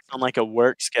 On like a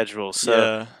work schedule. So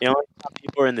Yeah. the only time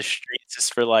people are in the streets is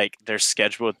for like their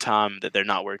scheduled time that they're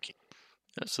not working.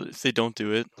 Yeah, so if they don't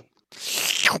do it,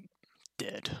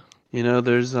 dead. You know,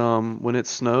 there's when it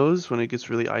snows, when it gets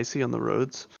really icy on the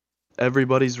roads,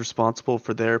 everybody's responsible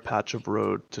for their patch of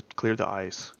road to clear the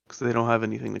ice because they don't have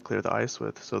anything to clear the ice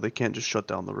with, so they can't just shut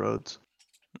down the roads.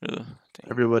 Dang.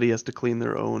 Everybody has to clean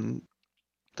their own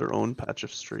patch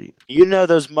of street. You know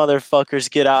those motherfuckers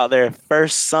get out there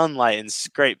first sunlight and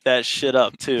scrape that shit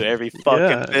up too, every fucking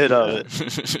Yeah, bit of yeah.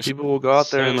 it. People will go out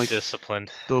there So and like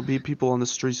disciplined. there'll be people on the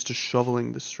streets just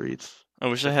shoveling the streets. I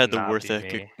wish I Would had the not work be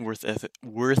ethic, me.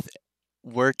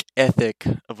 work ethic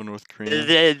of a North Korean.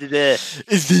 Spit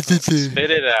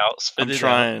it out. Spit I'm it out.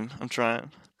 trying. I'm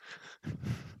trying.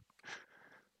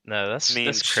 No, that's I mean,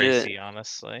 that's shit. crazy,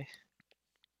 honestly.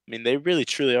 I mean, they really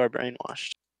truly are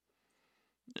brainwashed.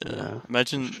 Yeah,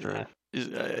 Imagine. for sure.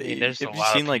 I mean, there's a Have you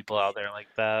lot seen of like people out there like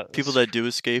that. people that do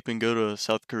escape and go to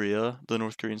South Korea? The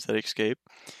North Koreans that escape,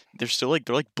 they're still like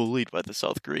bullied by the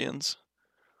South Koreans.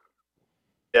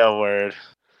 Yeah, word.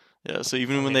 Yeah. So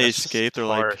even I when mean, they that's just escape, they're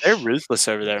like, harsh. They're ruthless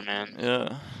over there, man.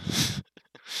 yeah,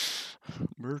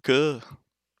 America.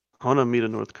 I want to meet a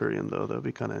North Korean though. That'd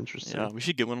be kind of interesting. Yeah, we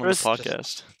should get one on the Just-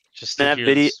 podcast. Just In to that hear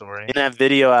video, the story. in that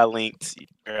video I linked, he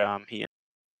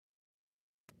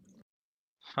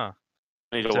Huh.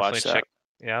 I need to Definitely watch that. check.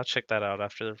 Yeah, I'll check that out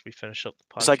after we finish up the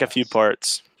podcast. It's like a few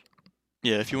parts.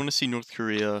 Yeah, if you want to see North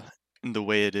Korea in the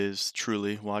way it is,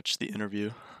 truly, watch the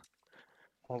interview.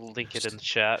 I'll link it in the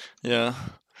chat. Yeah.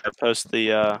 I post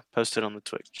it on the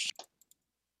Twitch.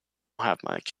 I'll have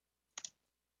my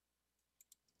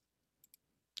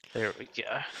There we go.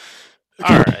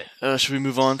 Okay. All right. Should we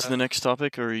move on to So- the next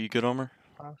topic, or are you good, Omer?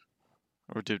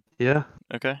 Or did Yeah.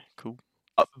 okay, cool.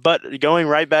 But going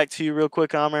right back to you real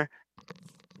quick, Amr.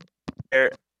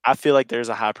 I feel like there's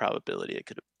a high probability it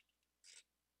could have.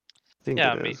 I think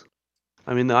Yeah, it me- is.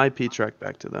 I mean, the IP tracked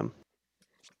back to them.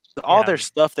 All Yeah. their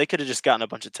stuff, they could have just gotten a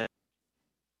bunch of tech.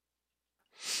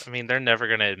 I mean, they're never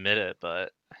gonna admit it,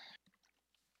 but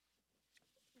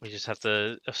we just have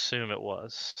to assume it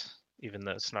was, even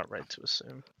though it's not right to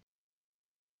assume.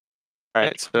 All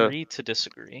right, so Agree to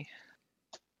disagree.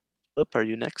 Flip, are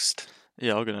you next?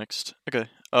 Yeah, I'll go next. Okay.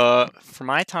 For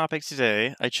my topic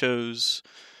today, I chose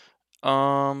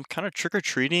kind of trick or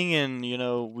treating, and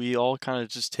we all kind of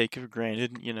just take it for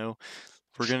granted.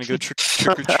 We're gonna go trick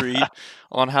or treat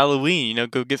on Halloween.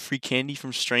 Go get free candy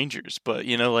from strangers. But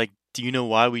like, do you know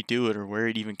why we do it or where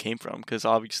it even came from? Because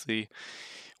obviously,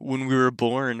 when we were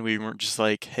born, we weren't just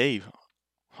like, hey,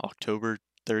 October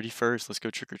 31st, let's go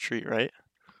trick or treat, right?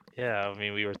 Yeah, I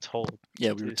mean, we were told.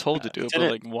 Yeah, we were told to do it, but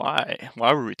Didn't- like, why?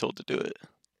 Why were we told to do it?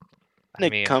 I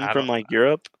Didn't mean, it come I from don't- like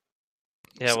Europe?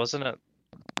 Yeah, wasn't it?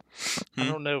 I Hmm?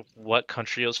 don't know what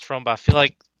country it was from, but I feel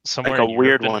like somewhere a in Europe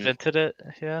weird one. invented it.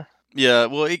 Yeah. Yeah,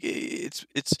 well,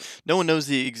 it's no one knows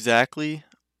exactly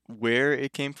where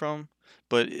it came from,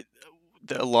 but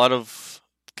a lot of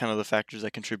kind of the factors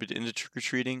that contributed into trick or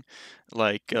treating,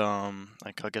 like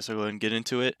I guess I'll go ahead and get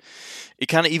into it. It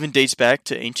kind of even dates back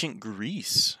to ancient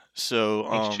Greece. So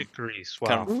Ancient Greece. Wow.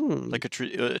 kind of Hmm. like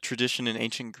a tradition in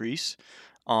ancient Greece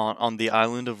on the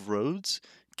island of Rhodes.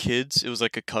 Kids, it was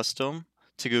like a custom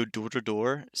to go door to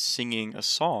door singing a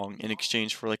song in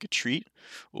exchange for like a treat,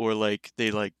 or like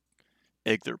they like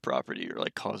egg their property or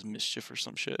like cause mischief or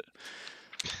some shit.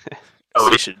 Oh,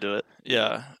 we should do it.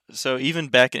 Yeah. So even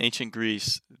back in ancient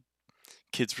Greece,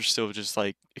 kids were still just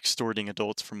like extorting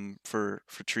adults for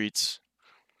treats.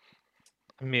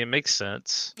 I mean, it makes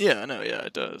sense. Yeah, I know. Yeah,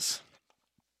 it does.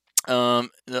 Also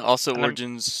And I'm-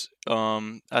 origins.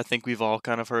 I think we've all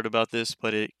kind of heard about this,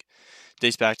 but it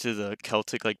dates back to the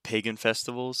Celtic like pagan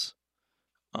festivals.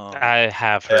 I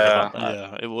have heard Yeah. about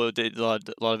that. Yeah,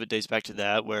 a lot of it dates back to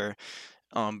that, where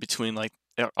between like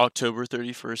October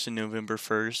 31st and November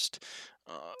 1st,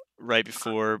 right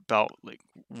before about like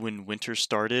when winter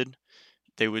started.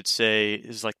 They would say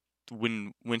is like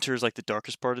when winter is like the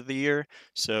darkest part of the year.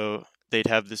 So they'd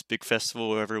have this big festival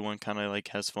where everyone kind of like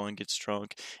has fun, gets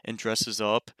drunk, and dresses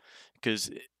up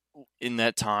because in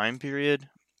that time period,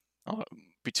 uh,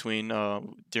 between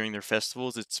during their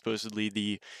festivals, it's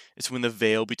supposedly it's when the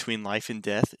veil between life and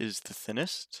death is the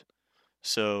thinnest.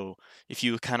 So if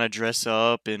you kind of dress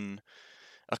up in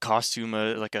a costume,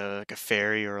 like a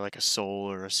fairy or like a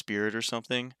soul or a spirit or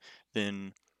something,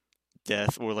 then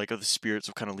death or like the spirits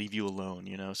will kind of leave you alone,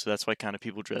 you know. So that's why kind of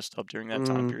people dressed up during that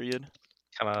time Mm. period.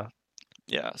 Kind of,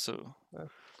 Yeah. So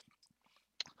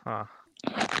huh?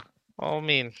 Well, I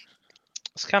mean,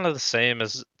 it's kind of the same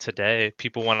as today.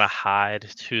 People want to hide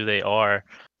who they are.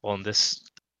 Well, in this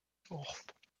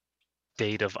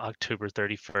date of October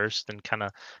 31st, and kind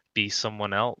of be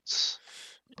someone else.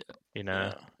 You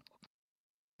know.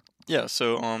 yeah, yeah.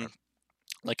 So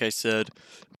like I said,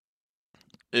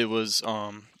 it was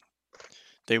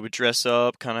they would dress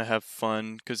up, kind of have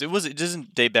fun because it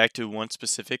doesn't date back to one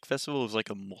specific festival. It was like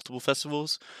a multiple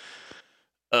festivals,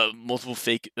 multiple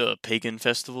fake pagan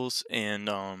festivals, and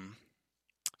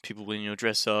people would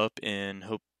dress up and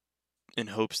hope in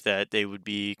hopes that they would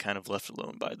be kind of left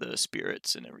alone by the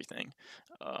spirits and everything.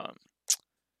 Um,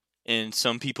 and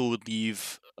some people would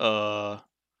leave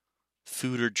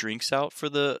food or drinks out for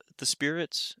the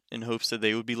spirits in hopes that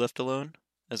they would be left alone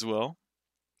as well.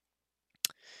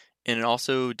 And it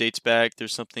also dates back.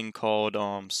 There's something called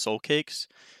soul cakes.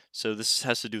 So this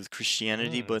has to do with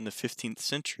Christianity, but in the 15th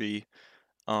century,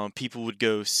 people would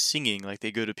go singing, like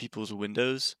they go to people's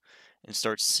windows and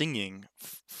start singing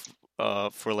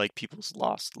for like people's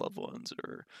lost loved ones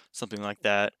or something like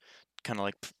that. Kind of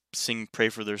like sing, pray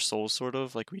for their souls, sort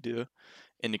of like we do,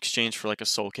 in exchange for like a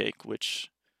soul cake, which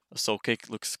a soul cake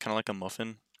looks kind of like a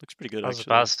muffin. Looks pretty good I was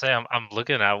about actually. to say I'm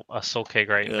looking at a soul cake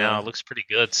right now. Yeah, It looks pretty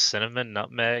good. Cinnamon,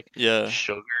 nutmeg, yeah.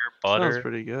 sugar, Sounds butter.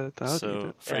 pretty good. I would eat So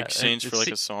it. for Yeah, exchange for like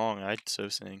a song, I'd so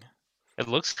sing. it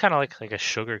looks kind of like a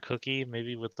sugar cookie,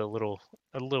 maybe with a little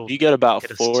You got about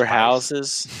hit of 4 spice.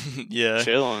 houses Yeah,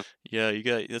 chilling. yeah. You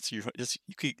got that's you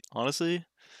could honestly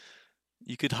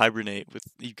you could hibernate with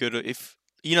you go to if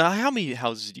you know how many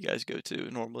houses do you guys go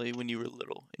to normally when you were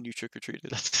little and you trick or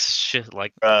treated? That's shit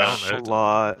like I Bruh. don't A know, Shit ton,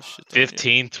 lot. shit ton, yeah.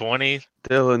 15, 20.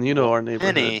 Dylan, you know Well, our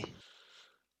neighborhood. Many.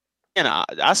 And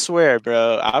I swear,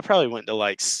 bro, I probably went to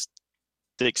like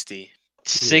 60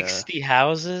 60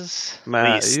 houses? at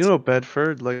Matt, you least. know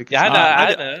Bedford? Like, Yeah, it's I know, not.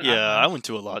 I know, I Yeah, know. I went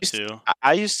to a lot too.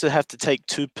 I used to have to take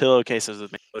 2 pillowcases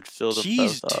with me. I would fill them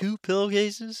Jeez, both up. 2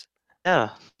 pillowcases? Yeah.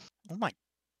 Oh my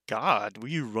god, were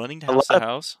you running A house lot to of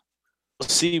house?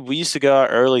 See, we used to go out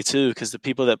early too, because the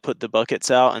people that put the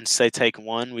buckets out and say take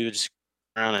one, we would just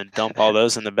go around and dump all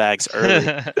those in the bags early.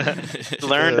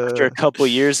 Learned after a couple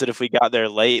years that if we got there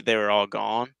late, they were all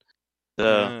gone.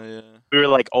 So Yeah. we were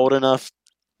like old enough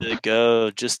to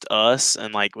go just us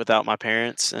and like without my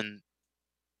parents, and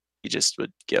we just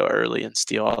would go early and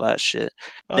steal all that shit.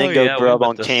 Oh Then go yeah, we grub went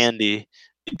on to candy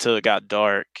until it got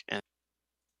dark and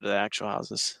the actual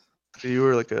houses. You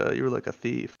were like a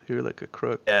thief. You were like a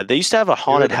crook. Yeah, they used to have a You were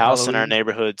haunted the house in our Halloween.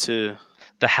 neighborhood too.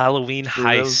 the Halloween Dude,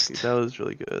 heist. that was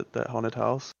really good. That haunted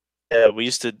house. Yeah,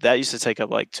 that used to take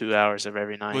up like 2 hours of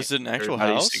every night. Was it an actual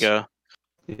Everybody used to house?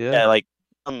 go. Yeah, Yeah, like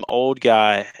some old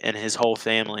guy and his whole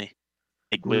family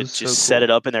like it would was just so set cool. it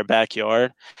up in their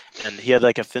backyard, and he had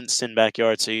like a fenced-in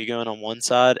backyard. So you go in on one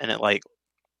side, and it like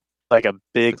a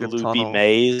big Like a loopy tunnel.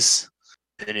 maze,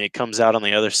 and it comes out on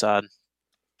the other side.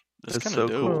 That's It's kind of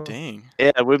so dope. cool. Dang.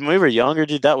 Yeah, when we were younger,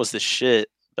 dude, that was the shit.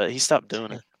 But he stopped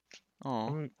doing it.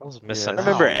 Oh, I was missing I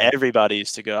remember out. everybody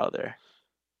used to go out there.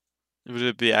 would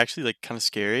it be actually like kind of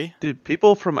scary? Dude,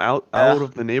 people from out Yeah,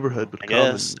 of the neighborhood would I come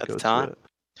guess and at the go to time. it.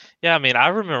 Yeah, I mean, I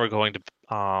remember going to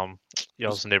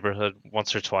y'all's neighborhood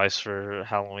once or twice for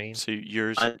Halloween. So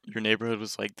I- your neighborhood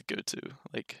was like the go-to.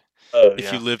 Like Oh if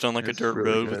yeah, you lived on like a It's dirt really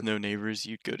road with good. no neighbors,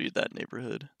 you'd go to that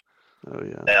neighborhood. Oh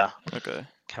yeah. yeah. Okay.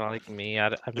 Kind of like me. I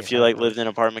mean, If I you don't like really. lived in an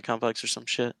apartment complex or some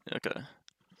shit. Okay.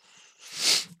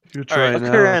 If you All right. try it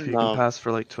Tucker now, if you can and pass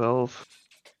for like 12.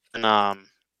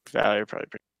 Valley are probably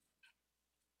pretty.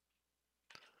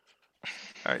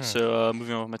 All right, Hmm. so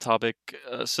moving on with my topic.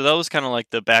 So that was kind of like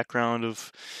the background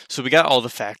of. So we got all the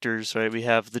factors, right? We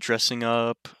have the dressing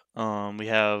up. We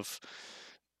have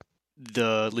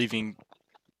the leaving,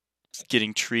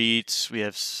 getting treats. We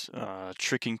have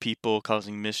tricking people,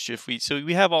 causing mischief. We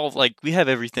have all we have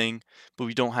everything, but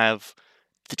we don't have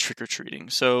the trick or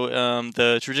treating. So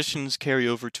the traditions carry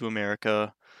over to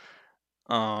America.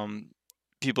 Um,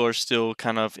 people are still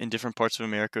kind of in different parts of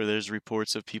America. There's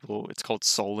reports of people. It's called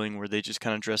souling, where they just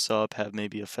kind of dress up, have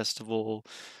maybe a festival,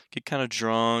 get kind of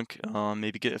drunk,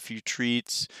 maybe get a few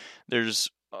treats. There's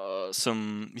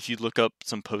some. If you look up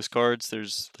some postcards,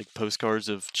 there's like postcards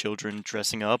of children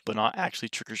dressing up but not actually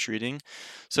trick or treating.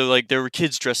 So like there were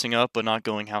kids dressing up but not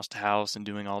going house to house and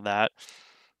doing all that.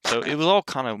 So it was all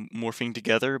kind of morphing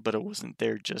together, but it wasn't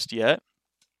there just yet.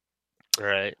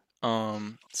 Right.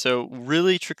 So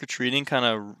really trick or treating kind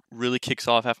of really kicks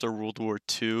off after World War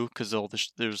II because all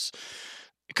this there's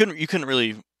you couldn't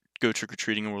really go trick or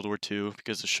treating in World War II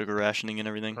because of sugar rationing and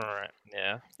everything. Right.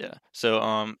 Yeah. Yeah.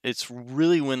 So it's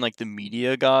really when like the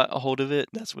media got a hold of it,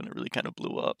 that's when it really kind of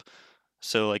blew up.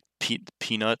 So like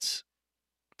Peanuts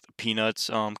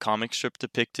comic strip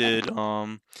depicted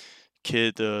the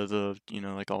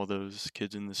like all those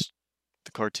kids in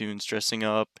the cartoons dressing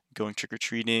up, going trick or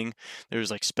treating. There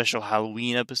was like special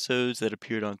Halloween episodes that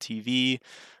appeared on TV.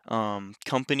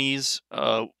 Companies,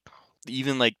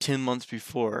 even like 10 months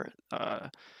before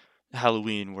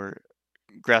Halloween, were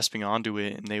grasping onto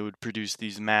it, and they would produce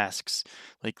these masks,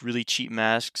 like really cheap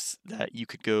masks that you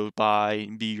could go buy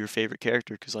and be your favorite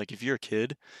character. Because like if you're a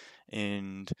kid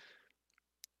and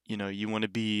you want to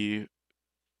be,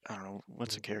 I don't know,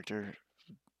 what's a character?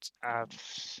 Uh,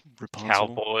 Rapunzel?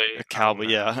 Cowboy. A cowboy,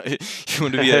 yeah. You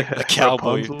want to be a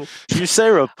cowboy. Rapunzel. You say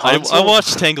Rapunzel? I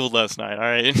watched Tangled last night,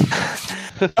 alright?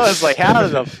 I was like, how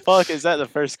the fuck is that the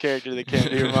first character that came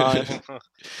to your mind?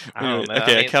 I don't know. Okay,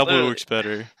 I mean, a cowboy literally- works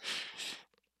better.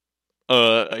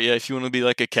 Yeah, if you want to be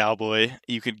like a cowboy,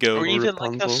 you could go. Or even like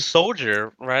a Rapunzel.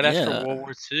 soldier right after Yeah. World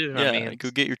War II. Yeah, I mean,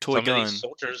 go get your toy some gun. of these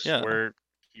soldiers Yeah. were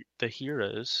the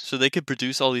heroes. So they could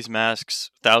produce all these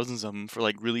masks, thousands of them, for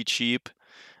like really cheap.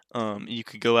 You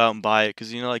could go out and buy it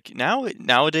because like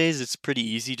nowadays it's pretty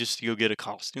easy just to go get a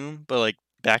costume, but like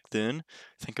back then,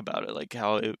 think about it, like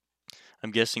how it.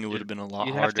 I'm guessing it would have been a lot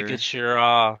You'd harder. have to get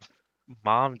your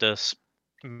mom to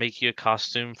make you a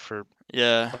costume for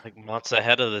Yeah, like months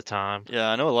ahead of the time. yeah.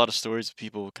 I know a lot of stories of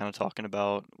people kind of talking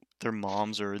about their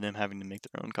moms or them having to make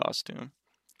their own costume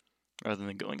rather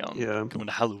than going out Yeah. and going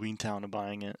to Halloween Town and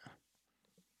buying it.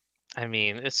 I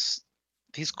mean, it's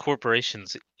these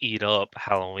corporations eat up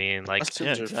Halloween. Like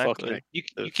Costumes are exactly.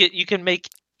 fucking. you can make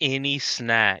any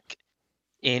snack,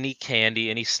 any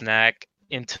candy, any snack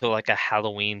into like a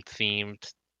Halloween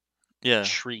themed Yeah,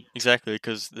 treat. exactly.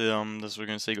 Because this we're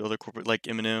gonna say other corporate like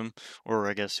M&M or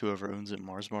I guess whoever owns it,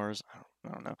 Mars. I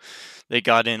don't know. They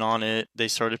got in on it. They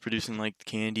started producing like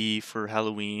candy for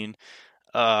Halloween.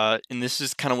 And this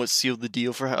is kind of what sealed the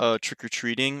deal for trick or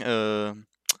treating.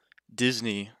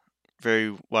 Disney,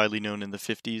 very widely known in the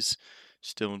 50s,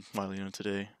 still widely known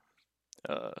today.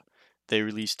 They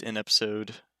released an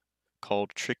episode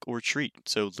called Trick or Treat,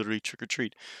 so literally trick or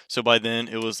treat. So by then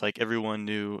it was like everyone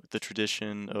knew the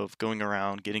tradition of going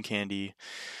around getting candy.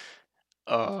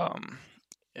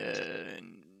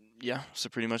 And yeah, so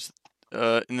pretty much.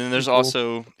 And then there's Cool.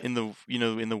 also in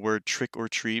the word trick or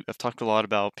treat. I've talked a lot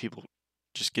about people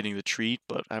just getting the treat,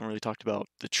 but I haven't really talked about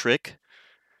the trick.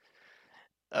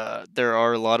 There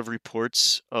are a lot of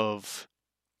reports of.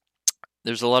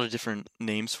 There's a lot of different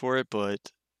names for it,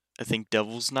 but I think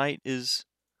Devil's Night is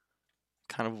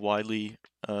kind of widely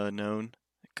known,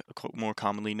 more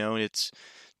commonly known. It's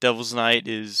Devil's Night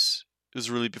was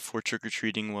really before trick or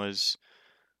treating was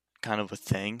kind of a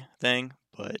thing,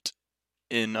 but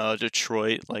in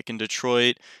Detroit,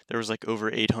 there was like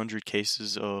over 800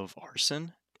 cases of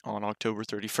arson on October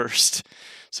 31st.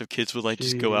 So kids would like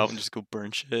just go out and Jeez. just go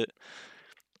burn shit.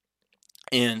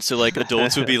 And so like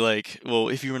adults would be like, well,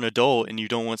 if you're an adult and you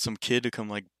don't want some kid to come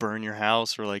like burn your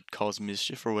house or like cause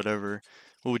mischief or whatever,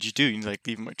 what would you do? You'd like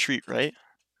leave them a treat, right?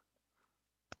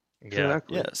 Yeah.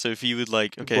 Exactly. Yeah. So if you would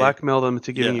like, You okay, blackmail them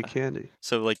into giving you Yeah. candy.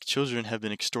 so like children have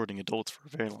been extorting adults for a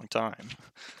very long time.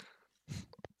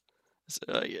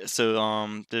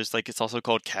 There's like it's also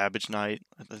called Cabbage Night.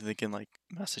 I think in like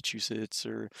Massachusetts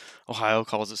or Ohio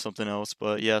calls it something else.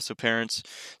 But yeah, so parents,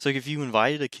 it's like if you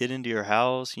invited a kid into your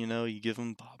house, you give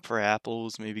them pop for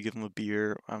apples, maybe give them a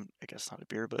beer. I guess not a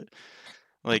beer, but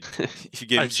like if you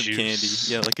give A him some candy, juice.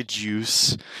 yeah, like a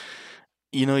juice.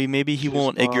 Maybe he Juice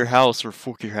won't egg your box. house or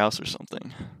fork your house or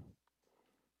something.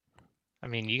 I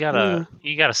mean, you gotta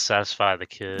satisfy the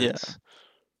kids. Yeah.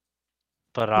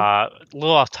 But a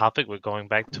little off topic, but going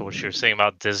back to what you were saying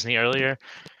about Disney earlier.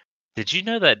 Did you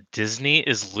know that Disney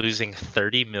is losing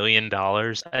 $30 million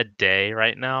a day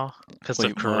right now because of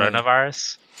Wait, why?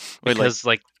 coronavirus? Wait, like Because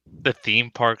like the theme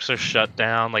parks are shut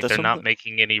down, like That's they're what I'm not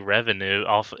making any revenue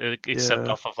except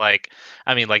Yeah. off of like,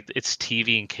 I mean, like its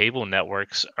TV and cable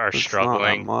networks are It's not that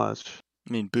struggling. much.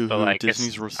 I mean, boo-hoo, like, it's-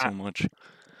 Disney's worth so much.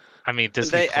 I mean, Are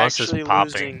Disney they Plus is actually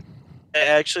popping.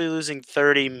 losing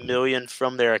 30 million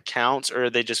from their accounts, or are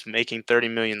they just making 30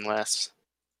 million less?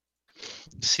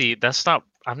 See,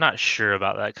 I'm not sure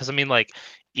about that because I mean, like,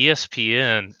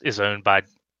 ESPN is owned by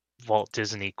Walt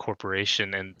Disney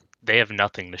Corporation, and they have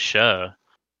nothing to show.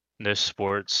 No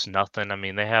sports, nothing. I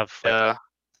mean, they have like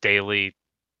daily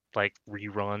like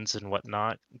reruns and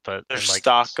whatnot, but Their and like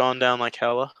stock gone down like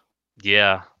hella.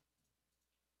 yeah,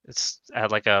 it's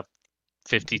at like a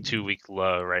 52-week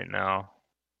low right now.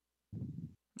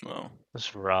 Well,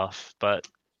 It's rough, but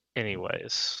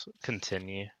anyways,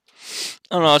 continue.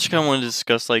 I don't know. I just kind of wanted to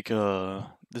discuss like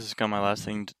this is kind of my last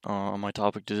thing on my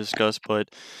topic to discuss, but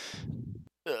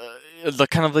the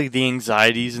kind of like the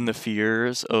anxieties and the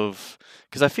fears of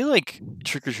because I feel like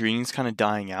trick or treating is kind of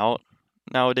dying out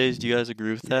nowadays. Do you guys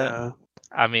agree with that? Yeah,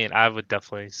 I mean, I would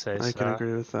definitely say I can so.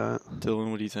 agree with that.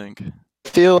 Dylan, what do you think? I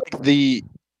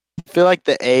feel like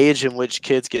the age in which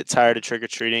kids get tired of trick or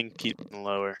treating keeps them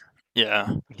lower. Yeah.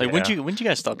 Like Yeah. when did you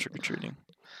guys stop trick or treating?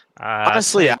 I'd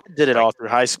Honestly, say, I did it like, all through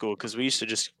high school because we used to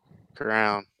just walk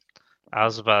around. I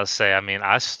was about to say, I mean,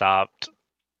 I stopped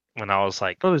when I was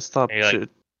like Probably stopped maybe like shit.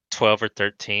 12 or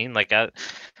 13. Like I'd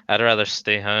rather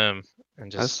stay home and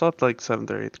I just stopped like 7th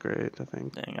or 8th grade, I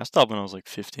think. Dang, I stopped when I was like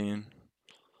 15.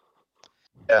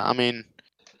 Yeah, I mean,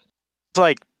 it's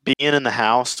like being in the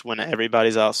house when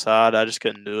everybody's outside. I just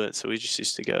couldn't do it, so we just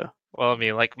used to go. well, I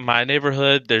mean, like my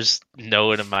neighborhood, there's no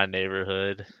one in my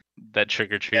neighborhood that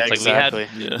trick or treats. Yeah, Like we had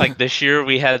exactly. Yeah. like this year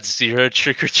we had 0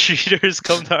 trick or treaters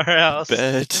come to our house.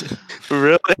 Bet.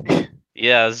 Really?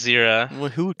 Yeah, 0. Well,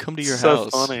 who would come to your So house?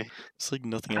 funny. It's like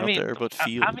nothing I out mean, there but I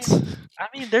fields. I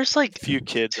mean, there's like Few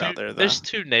kids out there though. there's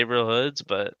 2 neighborhoods,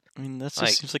 but I mean, that just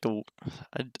like, seems like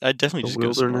I'd definitely The just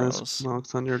go somewhere wilderness else.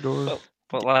 knocks on your door.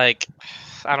 but like,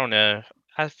 I don't know.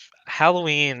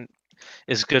 Halloween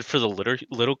is good for the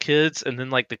little kids, and then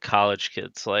like the college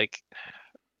kids. Like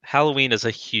Halloween is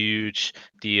a huge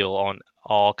deal on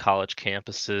all college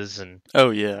campuses, and Oh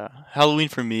yeah, Halloween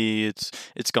for me,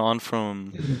 it's gone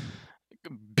from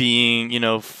being,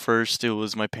 first it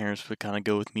was my parents would kind of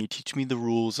go with me, teach me the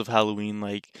rules of Halloween,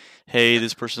 like, hey,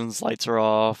 this person's lights are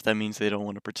off, that means they don't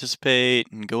want to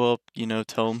participate, and go up,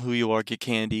 tell them who you are, get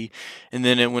candy, and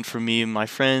then it went from me and my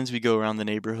friends, we go around the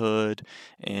neighborhood,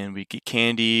 and we get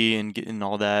candy and get and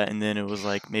all that, and then it was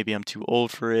like maybe I'm too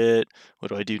old for it. What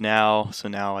do I do now? So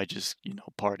now I just,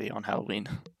 party on Halloween.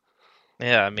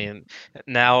 yeah, I mean,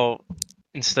 now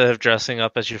instead of dressing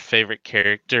up as your favorite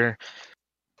character,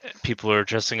 people are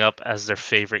dressing up as their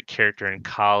favorite character in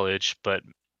college, but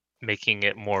making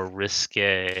it more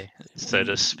risque, so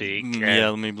to speak, Yeah,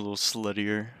 and maybe a little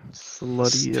sluttier.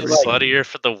 Slutty everything. sluttier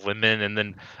for the women, and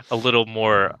then a little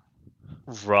more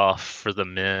rough for the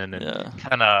men, and Yeah.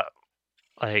 kind of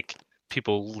like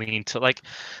people lean to like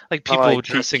Kinda people like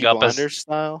dressing Peaky up as Blinders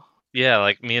style. yeah,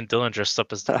 like me and Dylan dressed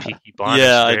up as the Peaky Blinders.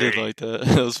 Yeah, I did like that.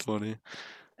 That was funny.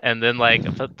 And then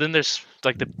but then there's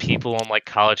like the people on like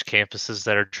college campuses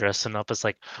that are dressing up as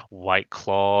like White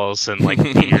Claws and like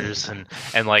beers, and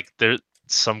like there's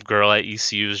some girl at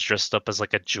ECU is dressed up as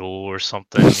like a jewel or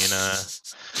something,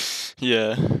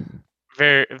 Yeah.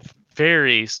 Very,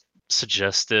 very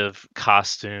suggestive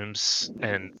costumes,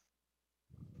 and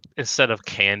instead of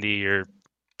candy, you're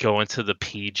going to the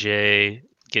PJ,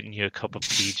 getting you a cup of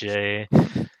PJ.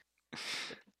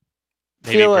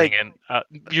 Maybe feel like- bring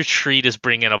in your treat is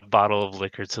bringing a bottle of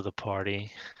liquor to the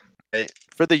party.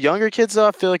 For the younger kids, though,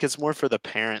 I feel like it's more for the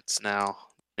parents now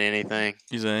than anything.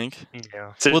 You think?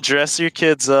 Yeah. To Well- dress your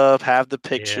kids up, have the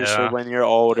pictures for Yeah. when you're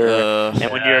older,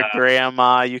 and when you're a Yeah.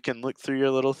 grandma, you can look through your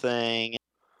little thing.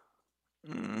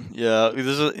 Yeah.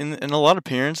 And a lot of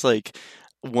parents like.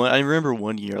 I remember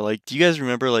one year. Like, do you guys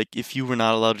remember like if you were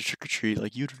not allowed to trick or treat?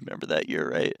 Like, you'd remember that year,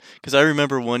 right? Because I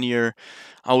remember one year,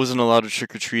 I wasn't allowed to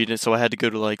trick or treat, and so I had to go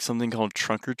to like something called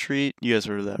trunk or treat. You guys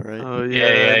heard of that, right? Oh Yeah, I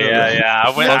know that. yeah.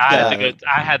 Fuck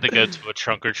I had to go to a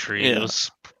trunk or treat. Yeah. It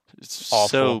was It's awful.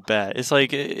 so bad. It's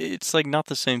like not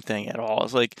the same thing at all.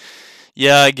 It's like,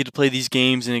 yeah, I get to play these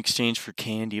games in exchange for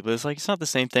candy, but it's like it's not the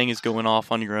same thing as going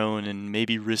off on your own and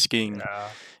maybe risking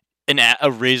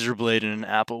a razor blade and an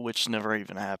apple, which never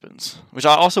even happens. Which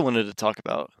I also wanted to talk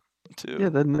about too. Yeah,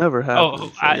 that never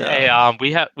happened.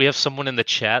 We have someone in the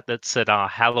chat that said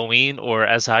Halloween, or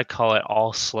as I call it,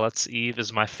 All Sluts Eve,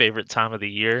 is my favorite time of the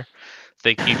year.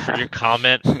 Thank you for your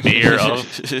comment, Mayor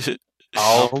of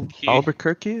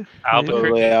Albuquerque?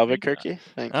 Totally Albuquerque.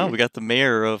 Thank Oh, you. we got the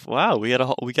mayor of we got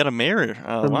a mayor.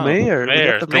 The mayor. We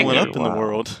Mayor, got the thank going you. up in the Wow.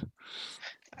 world.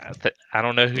 I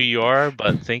don't know who you are,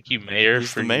 but thank you, Mayor,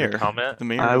 He's for the mayor. your comment. The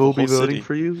mayor I of will the be whole voting city.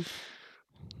 for you.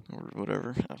 Or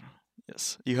whatever.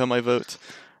 Yes, you have my vote.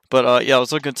 But yeah, I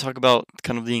was looking to talk about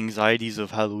kind of the anxieties of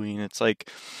Halloween. It's like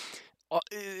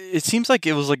it seems like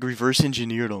it was like reverse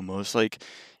engineered almost. Like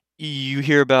you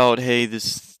hear about, hey,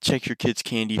 this check your kids'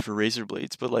 candy for razor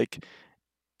blades, but like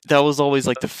that was always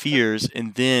like the fears,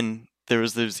 and then there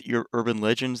was those urban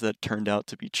legends that turned out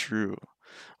to be true.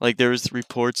 Like there was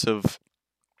reports of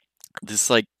this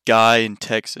like guy in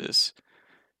Texas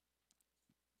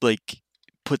like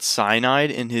put cyanide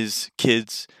in his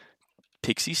kid's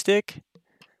pixie stick,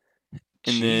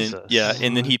 and then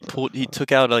Jesus. he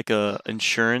took out like a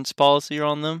insurance policy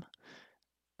on them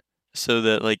so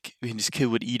that like his kid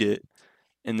would eat it,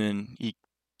 and then he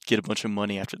get a bunch of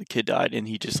money after the kid died, and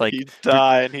he just like He'd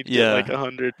die and he'd get yeah. like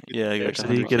 100. Yeah, he got Did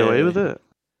he get away with it?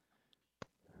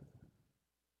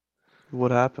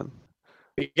 What happened?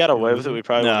 He got away with it. We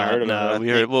probably wouldn't have heard about it. I we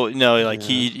think. heard. Well, no, like Yeah.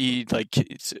 he like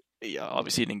yeah,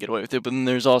 obviously he didn't get away with it. But then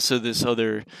there's also this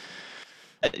other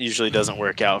It usually doesn't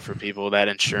work out for people, that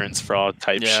insurance fraud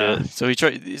type shit. So he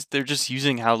tried. They're just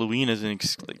using Halloween as an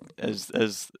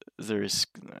as their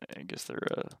I guess they're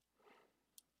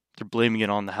blaming it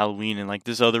on the Halloween, and like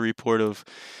this other report of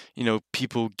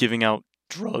people giving out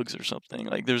drugs or something.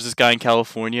 Like there's this guy in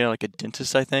California, like a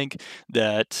dentist I think,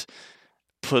 that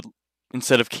put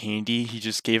instead of candy, he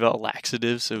just gave out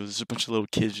laxatives. So it was a bunch of little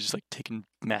kids just like taking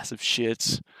massive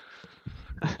shits.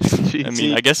 I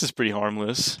mean, I guess it's pretty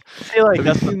harmless. I feel like Have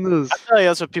you that's seen those? I feel like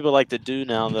that's what people like to do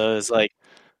now, though, is like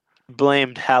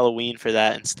blamed Halloween for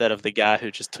that instead of the guy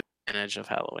who just took advantage of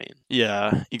Halloween.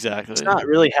 Yeah, exactly. It's not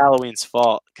really Halloween's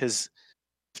fault because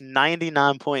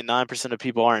 99.9% of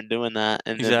people aren't doing that,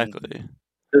 and then Exactly.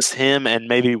 just him and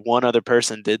maybe one other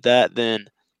person did that, then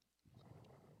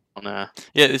I don't know.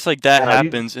 Yeah, it's like that Yeah, you-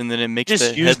 happens, and then it makes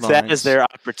Just the use headlines. that as their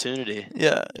opportunity.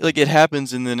 Yeah, like it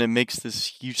happens, and then it makes this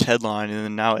huge headline, and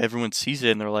then now everyone sees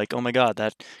it, and they're like, "Oh my god,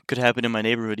 that could happen in my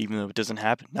neighborhood," even though it doesn't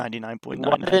happen 99.999%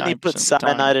 Why didn't he put of the time.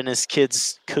 cyanide in his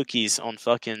kids' cookies on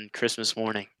fucking Christmas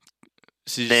morning?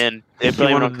 So Then they He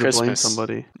blame it wanted on to blame Christmas.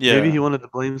 somebody. Yeah. Maybe he wanted to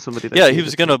blame somebody. That Yeah, gave he it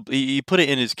was to him. gonna. He put it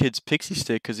in his kid's pixie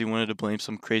stick because he wanted to blame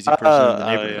some crazy person in the Oh,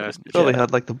 neighborhood. yeah. He probably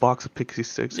had like the box of pixie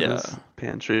sticks in Yeah. his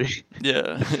pantry.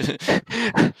 Yeah.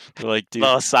 They're like, dude.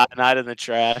 Oh, cyanide in the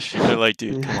trash. They're like,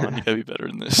 dude, come on, you gotta be better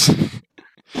than this.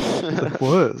 Like,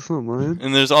 what? It's not mine.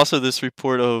 And there's also this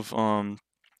report of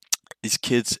these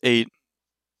kids ate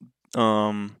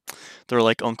they're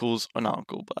like uncles, or not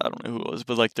uncle, but I don't know who it was,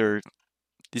 but like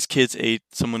these kids ate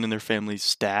someone in their family's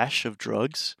stash of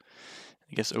drugs.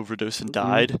 I guess overdosed and Mhm.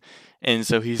 died. And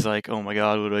so he's like, "Oh my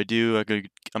god, what do I do?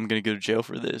 I'm gonna go to jail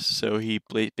for this." So he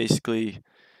basically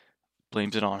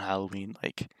blames it on Halloween.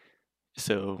 Like,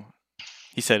 so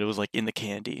he said it was like in the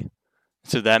candy.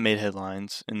 So that made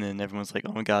headlines, and then everyone's like,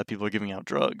 "Oh my god, people are giving out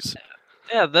drugs."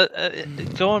 Yeah,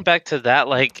 going back to that,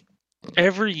 like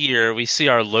every year we see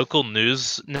our local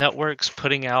news networks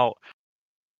putting out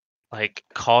like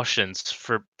cautions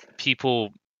for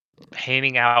people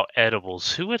handing out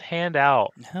edibles. Who would hand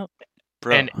out Hell,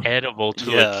 bro. an edible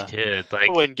to Yeah. a kid? I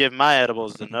Like, wouldn't give my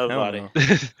edibles to Hell nobody. no.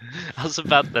 I was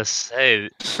about to say,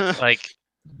 like,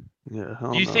 Yeah,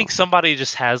 hell do you no. think somebody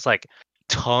just has like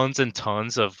tons and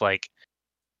tons of like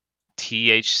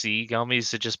THC gummies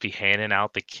to just be handing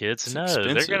out the kids? It's No,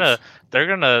 expensive.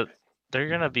 they're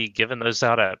gonna be giving those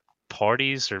out at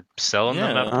parties or selling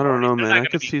them Yeah. at I don't know, parties. They're man. not I gonna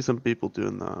could be see some people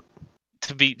doing that.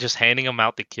 to be just handing them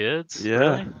out to kids. Yeah.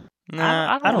 Really?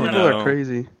 Nah, I don't People are know.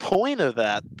 crazy. Point of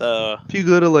that, though. If you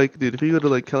go to like, dude, if you go to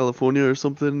like California or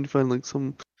something, you find like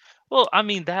some. Well, I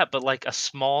mean that, but like a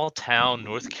small town,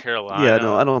 North Carolina. Yeah,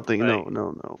 no, I don't think. like,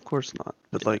 No, of course not.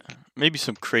 But like, Maybe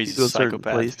some crazy you go to certain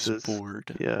psychopath who's places.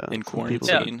 bored Yeah, in some people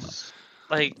quarantine. just-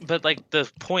 but like the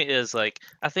point is, like,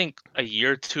 I think a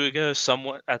year or two ago,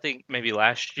 I think maybe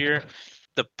last year,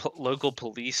 the local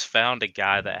police found a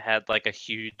guy that had like a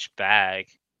huge bag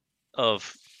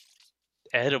of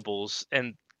edibles,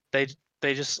 and they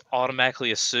just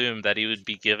automatically assumed that he would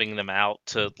be giving them out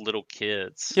to little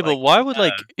kids. Yeah, but Like, why would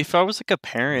like if I was like a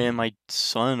parent and my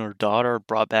son or daughter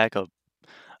brought back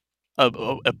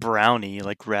a brownie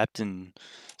like wrapped in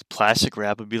plastic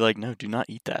wrap, I'd be like, no, do not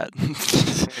eat that.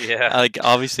 Yeah. Like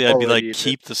obviously I'd be Totally like, eat it.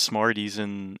 keep the Smarties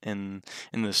and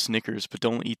the Snickers, but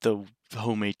don't eat the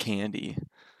homemade candy.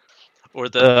 Or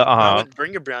the I wouldn't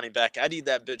bring a brownie back. I'd eat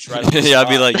that bitch right. Yeah, I'd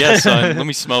be like, yeah, son, let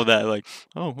me smell that. Like,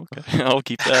 oh, okay, I'll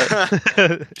keep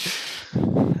that.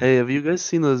 Hey, have you guys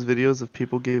seen those videos of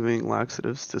people giving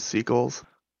laxatives to seagulls?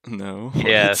 No.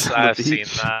 Yes, On the I've seen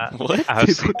beach. that. What? I've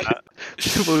seen People that.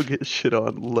 People get shit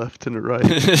on left and right.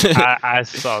 I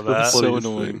saw that. That's so funniest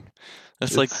annoying. thing.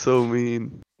 That's It's like so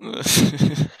mean.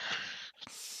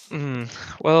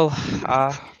 Well,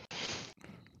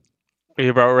 Are you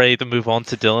about ready to move on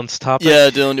to Dylan's topic? Yeah,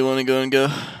 Dylan, do you want to go and go?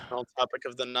 On topic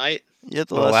of the night. Yeah,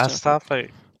 The last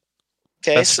topic.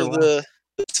 Okay, Best so for the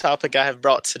topic I have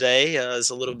brought today is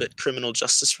a little bit criminal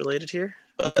justice related here,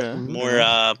 but Okay.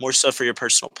 more so for your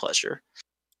personal pleasure.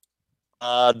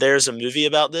 There's a movie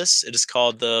about this. It is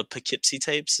called the Poughkeepsie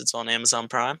Tapes. It's on Amazon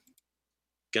Prime.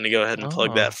 Gonna go ahead and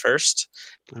plug that first.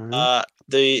 All right.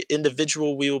 The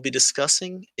individual we will be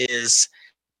discussing is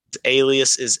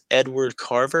alias is Edward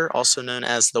Carver, also known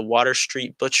as the Water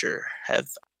Street Butcher. Have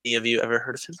any of you ever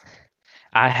heard of him?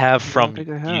 I have I don't from think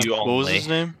I have. you What was only. his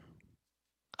name?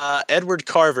 Edward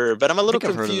Carver, but I'm a little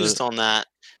think I've heard of confused it. on that.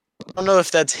 I don't know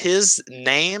if that's his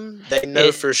name. They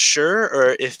know for sure,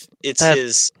 or if it's That-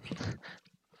 his.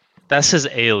 That's his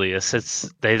alias.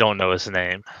 They don't know his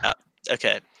name.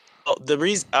 Okay, well, the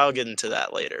reason I'll get into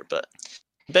that later, but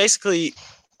basically,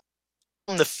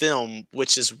 on the film,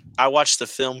 which is I watched the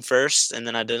film first, and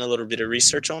then I did a little bit of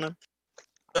research on him.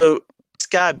 So this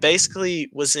guy basically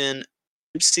was in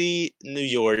Poughkeepsie, New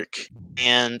York,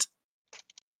 and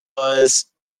was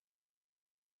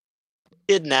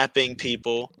kidnapping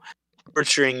people,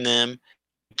 torturing them,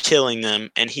 killing them,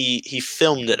 and he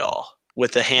filmed it all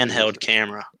with a handheld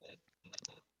camera.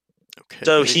 Okay.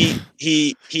 So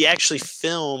he actually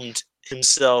filmed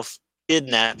himself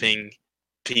kidnapping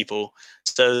people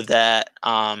so that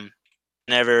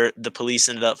whenever the police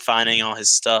ended up finding all his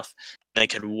stuff, they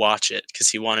could watch it because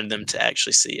he wanted them to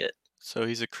actually see it. So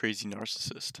he's a crazy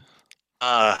narcissist.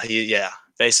 Yeah,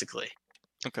 basically.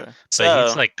 Okay. So But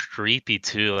he's like creepy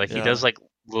too. Like he Yeah. does like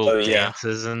little Oh, yeah.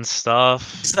 dances and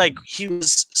stuff. it's like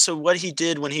so what he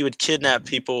did when he would kidnap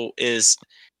people is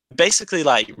basically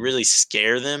like really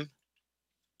scare them.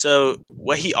 So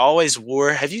what he always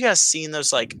wore, have you guys seen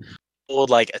those like old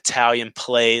like Italian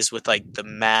plays with like the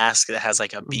mask that has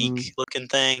like a beak looking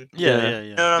thing? Yeah.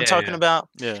 You know what I'm Yeah, talking yeah. about?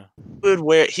 Yeah.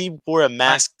 He wore a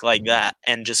mask like that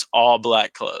and just all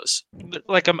black clothes.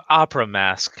 Like an opera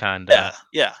mask kind of.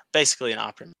 Yeah, basically an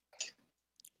opera.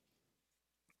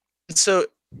 And so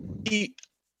he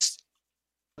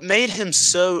made him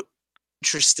so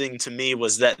interesting to me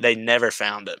was that they never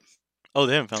found him. Oh,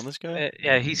 they haven't found this guy?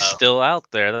 Yeah, he's Oh. still out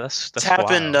there. That's This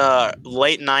happened wild.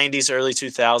 late 90s, early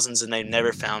 2000s, and they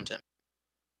never found him.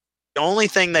 The only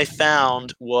thing they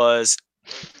found was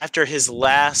after his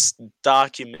last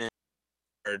documented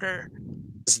murder,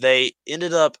 they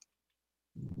ended up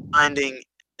finding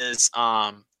his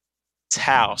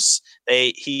house.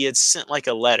 He had sent like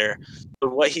a letter,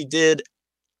 but what he did,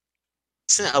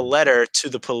 he sent a letter to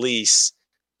the police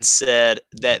and said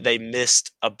that they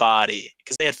missed a body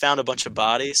because they had found a bunch of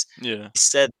bodies. Yeah. He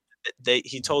said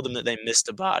he told them that they missed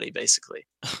a body basically.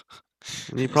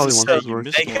 And he probably So wants his work.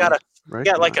 they got right?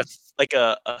 got like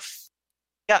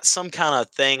got some kind of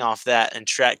thing off that and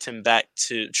tracked it back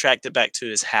to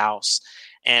his house,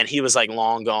 and he was like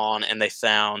long gone, and they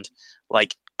found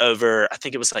like over, I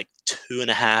think it was like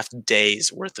 2.5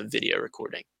 days worth of video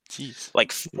recording, Jeez.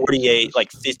 like 48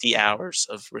 like 50 hours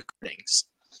of recordings.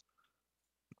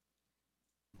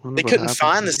 Wonder They what couldn't happened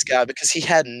find to this guy because he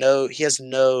has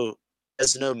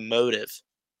no motive.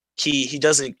 He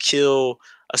doesn't kill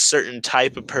a certain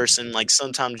type of person. Like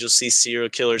sometimes you'll see serial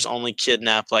killers only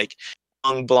kidnap like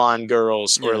young blonde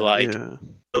girls or him.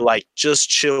 like just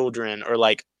children, or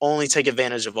like only take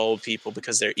advantage of old people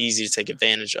because they're easy to take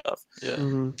advantage of. Yeah.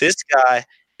 Yeah. This guy,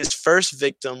 his first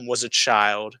victim was a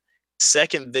child.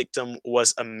 Second victim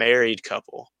was a married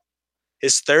couple.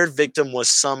 His third victim was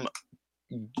some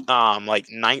like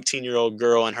 19-year-old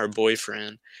girl and her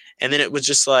boyfriend. And then it was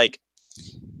just like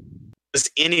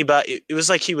it was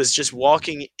like he was just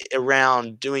walking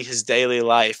around doing his daily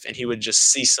life, and he would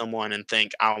just see someone and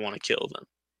think, I want to kill them.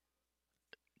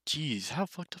 Jeez, how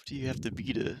fucked up do you have to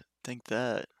be to think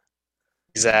that?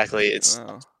 Exactly. It's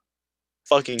Wow.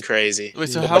 fucking crazy. Wait,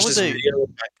 so Yeah. how would they?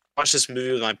 Watched this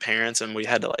movie with my parents, and we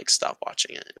had to like stop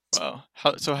watching it. Wow.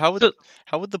 How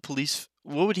would the police?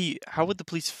 How would the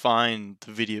police find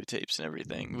the videotapes and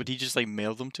everything? Would he just like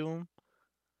mail them to him?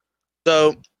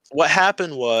 So what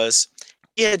happened was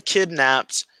he had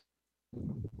kidnapped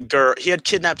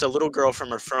a little girl from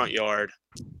her front yard,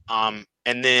 and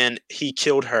then he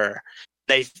killed her.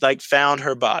 They like found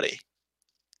her body.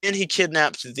 Then he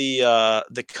kidnapped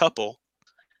the couple,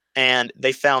 and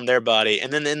they found their body.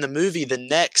 And then in the movie, the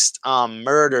next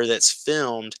murder that's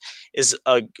filmed is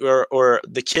or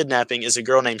the kidnapping is a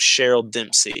girl named Cheryl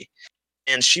Dempsey,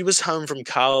 and she was home from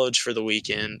college for the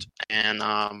weekend and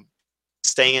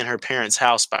staying in her parents'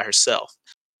 house by herself.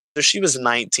 So she was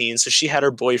 19, so she had her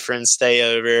boyfriend stay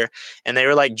over, and they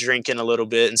were like drinking a little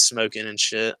bit and smoking and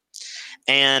shit.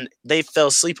 And they fell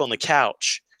asleep on the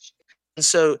couch. And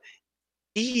so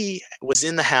he was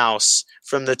in the house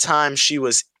from the time she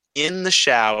was in the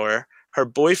shower. Her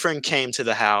boyfriend came to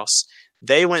the house.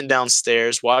 They went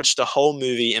downstairs, watched a whole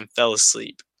movie, and fell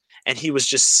asleep. And he was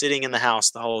just sitting in the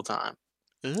house the whole time.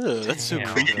 Ugh, that's so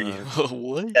Damn. creepy.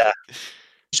 What? Yeah.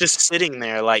 Just sitting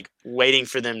there, like waiting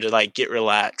for them to like get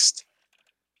relaxed.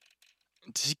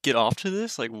 Did he get off to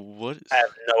this? Like, what? I have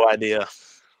no idea.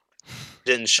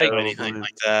 Didn't show Like- anything Probably.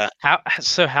 like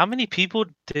that. How many people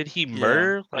did he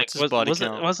murder? Like what's his body was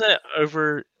count? it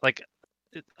over like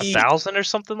He- 1,000 or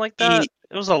something like he- that?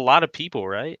 It was a lot of people,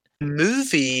 right?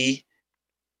 Movie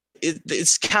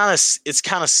it's kind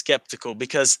of skeptical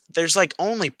because there's like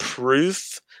only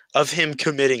proof of him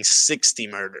committing 60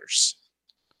 murders.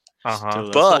 Uh-huh. Still,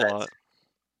 that's But- a lot.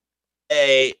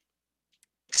 They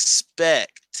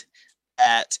expect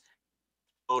that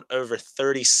over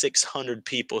 3,600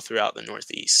 people throughout the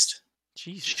Northeast.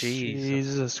 Jeez.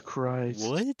 Jesus Christ.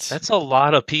 What? That's a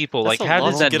lot of people. That's Like a how lot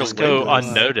did to that get just away go with.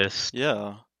 unnoticed?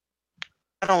 Yeah.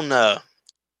 I don't know.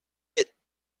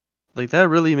 Like that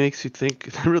really makes you think.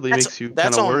 That really makes you kind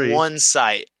That's of on worry. one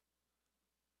site.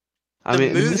 I The mean,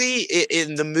 in this- movie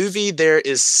in the movie there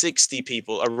is 60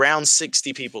 people, around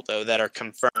 60 people though, that are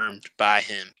confirmed by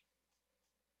him.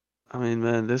 I mean,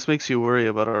 man, this makes you worry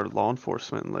about our law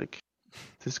enforcement. Like,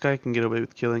 this guy can get away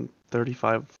with killing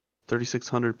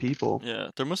 3,600 people. Yeah.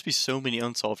 There must be so many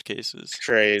unsolved cases. It's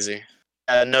crazy.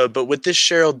 No, but with this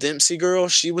Cheryl Dempsey girl,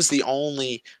 she was the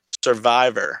only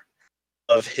survivor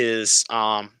of his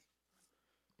of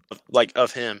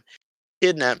him.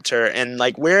 Kidnapped her, and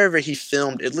like wherever he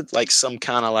filmed, it looked like some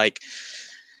kind of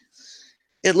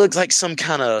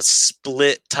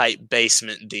split type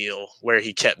basement deal where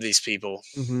he kept these people.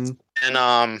 Mm-hmm.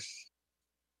 And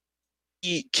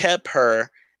he kept her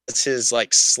as his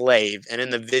like slave, and in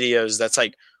the videos that's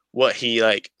like what he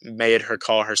like made her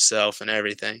call herself and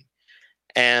everything.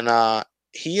 And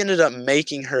he ended up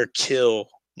making her kill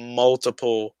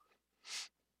multiple.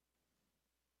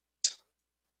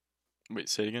 Wait,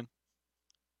 say it again.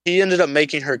 He ended up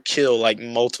making her kill like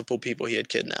multiple people he had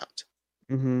kidnapped.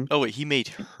 Mm-hmm. Oh wait, he made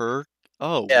her.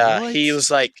 Oh, Yeah, what? he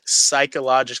was like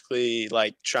psychologically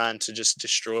like trying to just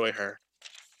destroy her.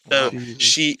 So Wow. Jesus.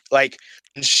 she like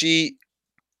she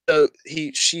so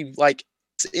she like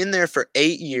was in there for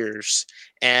 8 years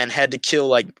and had to kill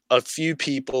like a few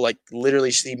people. Like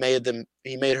literally, he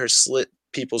made her slit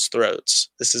people's throats.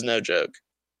 This is no joke.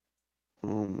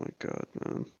 Oh my God,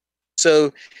 man.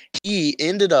 So he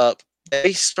ended up.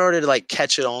 They started like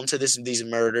catching on to these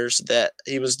murders that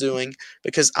he was doing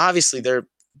because obviously they're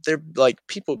like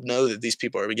people know that these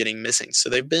people are getting missing. So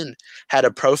they've had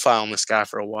a profile on this guy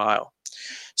for a while.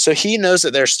 So he knows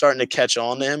that they're starting to catch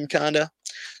on to him kind of.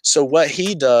 So what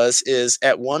he does is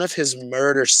at one of his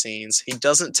murder scenes, he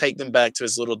doesn't take them back to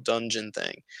his little dungeon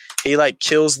thing. He like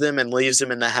kills them and leaves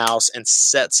them in the house and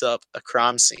sets up a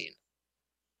crime scene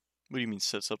What do you mean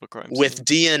sets up a crime with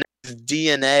scene?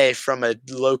 DNA from a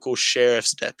local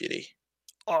sheriff's deputy.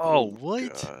 Oh, what?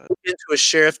 God. Into a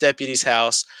sheriff deputy's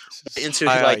house, This is into,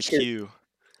 high like, IQ.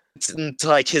 into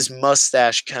like his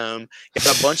mustache comb,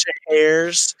 got a bunch of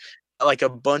hairs, like a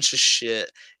bunch of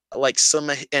shit, like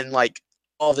and like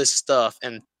all this stuff,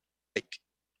 and like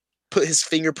put his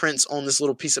fingerprints on this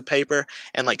little piece of paper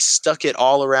and like stuck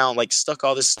all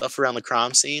this stuff around the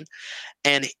crime scene.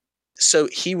 And so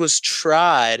he was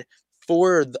tried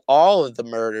for all of the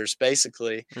murders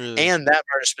basically, Really? and that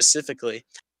murder specifically.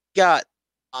 He got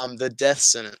the death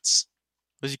sentence.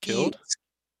 Was he He killed?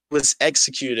 was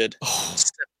executed Oh,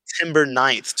 September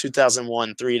 9th,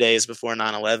 2001, 3 days before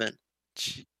 9/11.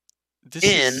 gee. This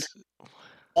In- is.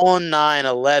 On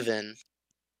 9/11,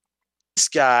 this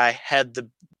guy had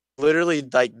literally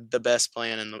like the best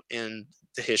plan in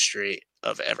the history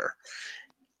of ever.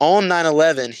 On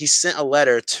 9/11, he sent a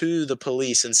letter to the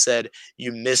police and said,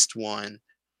 "You missed one,"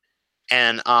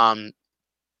 and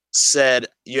said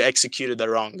you executed the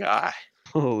wrong guy.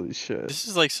 Holy shit. This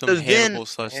is like some So then- Hannibal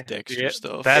 / Dexter Yeah,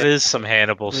 stuff. that is some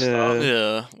Hannibal Yeah. stuff.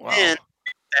 Yeah. Wow. And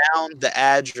found the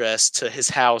address to his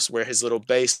house where his little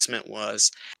basement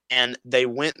was, and they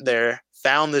went there,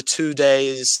 found the 2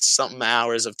 days something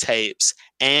hours of tapes,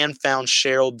 and found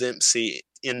Cheryl Dempsey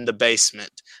in the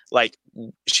basement. Like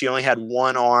she only had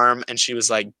one arm and she was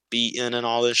like beaten and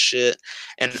all this shit,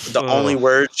 and the only Ugh.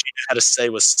 word she knew how to say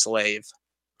was slave.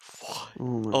 What? Oh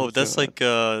my Oh, that's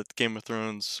God. like Game of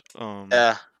Thrones.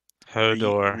 Yeah,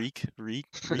 Hodor. Reek.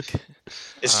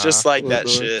 it's just like that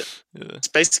Hodor. shit. Yeah. It's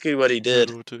basically what he did.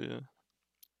 Hodor too,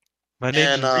 My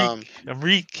name's And, Reek. I'm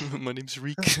Reek. yeah. My name's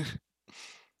Reek.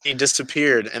 He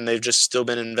disappeared, and they've just still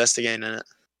been investigating it.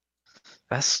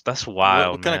 That's what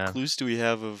wild, kind man. of clues do we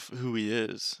have of who he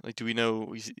is? Like, do we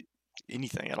know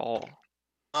anything at all?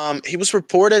 He was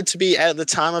reported to be at the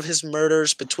time of his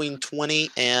murders between 20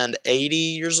 and 80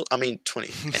 years old. I mean, 20.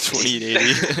 20 to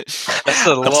 80. That's a That's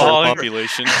our long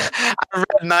population. I read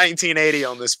 1980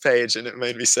 on this page and it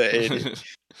made me say 80.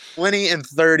 20 and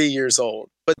 30 years old.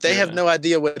 But they have Yeah. no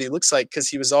idea what he looks like because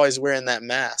he was always wearing that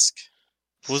mask.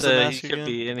 What was So the he mask could again?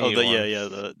 be Oh, the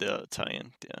anyone. the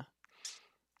Italian. Yeah.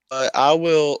 But I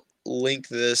will link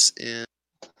this in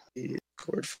the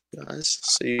Discord for you guys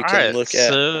so you All can right, look at.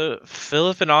 so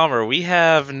Philip and Amr, we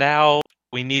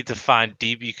need to find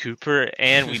DB Cooper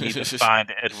and we need to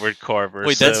find Edward Carver.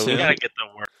 Wait, so that's we him? gotta get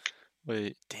to work.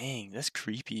 Wait, dang, that's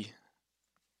creepy.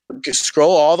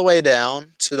 Scroll all the way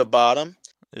down to the bottom.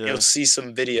 Yeah. You'll see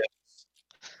some video.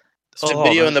 There's a Oh,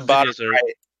 video in those the bottom videos are-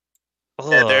 right.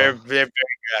 Ugh, Yeah, they're very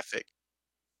graphic.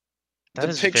 that the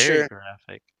is picture- very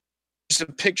graphic. There's a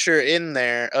picture in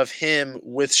there of him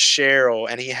with Cheryl,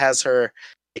 and he has her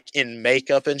like, in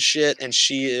makeup and shit, and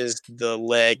she is the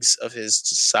legs of his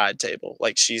side table.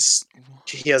 Like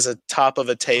he has a top of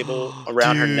a table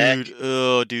around her neck.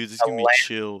 Oh, dude, this is A giving me lamp.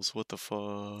 chills. What the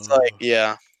fuck? It's like,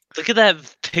 yeah. Look at that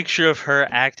picture of her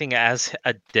acting as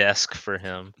a desk for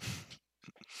him.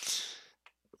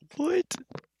 What?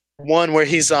 One where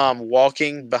he's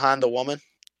walking behind the woman,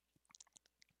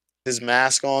 his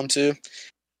mask on too.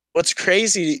 What's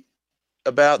crazy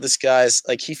about this guy is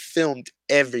like he filmed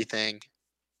everything.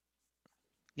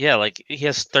 Yeah, like he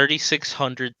has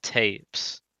 3,600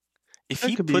 tapes. If That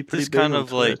he could be put pretty this big kind on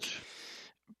of like, Twitch.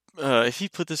 if he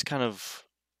put this kind of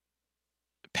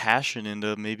passion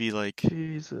into maybe like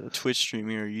Jesus. Twitch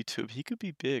streaming or YouTube, he could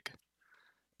be big.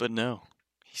 But no,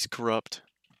 he's corrupt.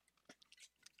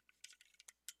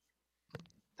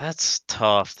 That's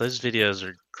tough. Those videos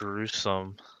are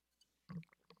gruesome.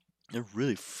 They're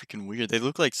really freaking weird. They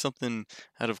look like something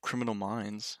out of Criminal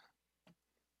Minds.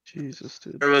 Jesus,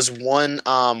 dude. There was one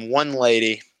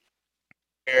lady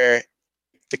where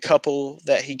the couple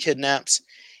that he kidnaps,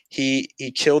 he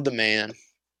killed the man.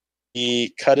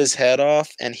 He cut his head off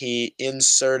and he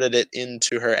inserted it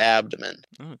into her abdomen.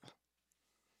 Oh.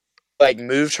 Like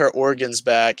moved her organs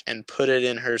back and put it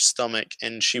in her stomach,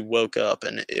 and she woke up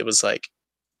and it was like.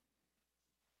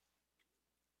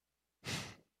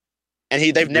 And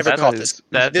they've never That caught guy this. is-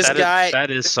 That This guy- that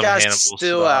is This some guy's Hannibal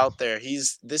still style. out there.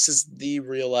 This is the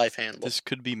real life Hannibal. This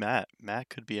could be Matt. Matt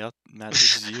could be out. Matt,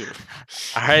 this is you.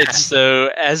 All right, so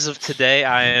as of today,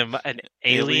 I am an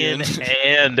alien, Alien.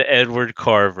 and Edward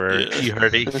Carver. Yeah. You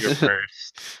heard it here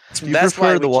first. You That's why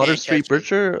prefer we the Water can't Street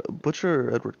catch him. Butcher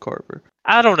or Edward Carver?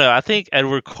 I don't know. I think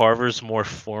Edward Carver's more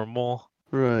formal.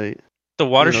 Right. The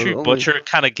Water You know, Street only- Butcher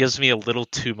kind of gives me a little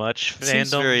too much It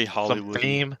seems fandom. very some Hollywood.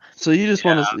 fame. So you just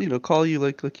want to, call you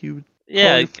like you. Call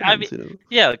Yeah, your I mean, friends,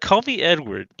 yeah. Call me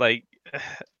Edward. Like, All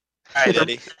right,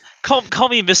 Eddie. call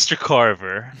me Mr.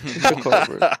 Carver.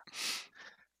 Carver.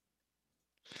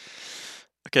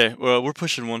 Okay, well, we're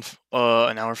pushing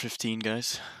an hour 15,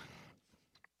 guys.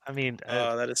 I mean,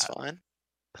 That is fine.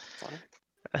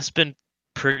 it's been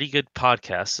pretty good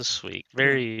podcast this week.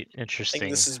 Very I interesting.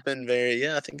 think this has been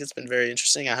I think it's been very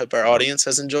interesting. I hope our audience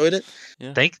has enjoyed it.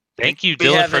 Thank you, we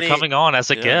Dylan, have for any- coming on as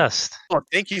a Yeah. guest. Well,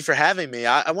 thank you for having me.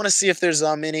 I want to see if there's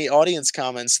any audience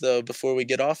comments though before we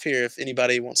get off here. If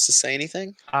anybody wants to say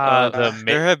anything.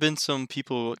 There have been some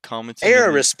people commenting. Air in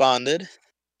the- responded.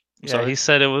 Yeah, Sorry? he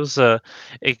said it was a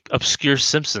obscure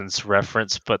Simpsons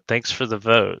reference, but thanks for the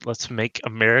vote. Let's make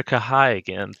America high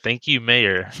again. Thank you,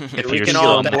 Mayor. If We you're can still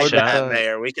all in the back chat. that,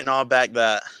 Mayor. We can all back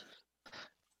that.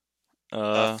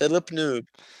 Philip Noob.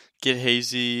 Get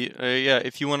Hazy. Yeah,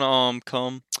 if you want to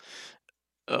come,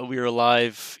 we are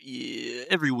live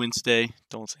every Wednesday.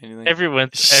 Don't say anything. Every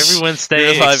Wednesday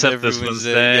We're live except every this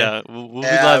Wednesday. Yeah, we'll be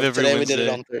Yeah, live every today Wednesday. we did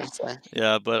it on Thursday.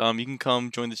 Yeah, but you can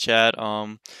come join the chat.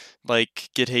 Like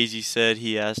Get Hazy said,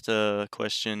 he asked a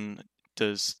question: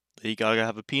 does Lady Gaga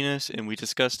have a penis? And we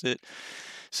discussed it.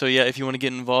 So yeah, if you want to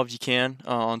get involved, you can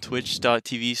on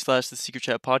twitch.tv/The Secret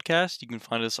Chat Podcast. You can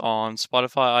find us on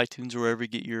Spotify, iTunes, or wherever you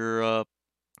get your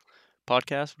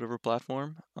podcast, whatever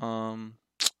platform.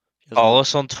 Follow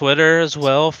us on Twitter as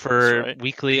well for right.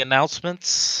 weekly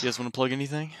announcements. You guys want to plug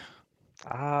anything?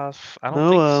 I don't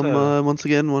No, think so. once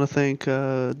again, want to thank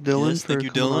Dylan Yes, for thank you,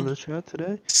 coming on Dylan. the chat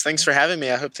today. Thanks for having me.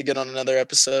 I hope to get on another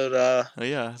episode Oh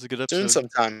yeah, it's a good episode. soon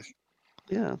sometime.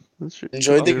 Yeah, that's true.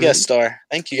 Enjoyed the Well, guest star.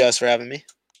 Thank you guys for having me.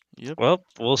 Yep. Well,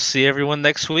 we'll see everyone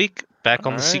next week back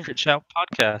on the Alright. Secret Chat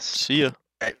podcast. See ya.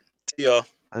 See y'all.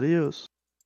 Adios.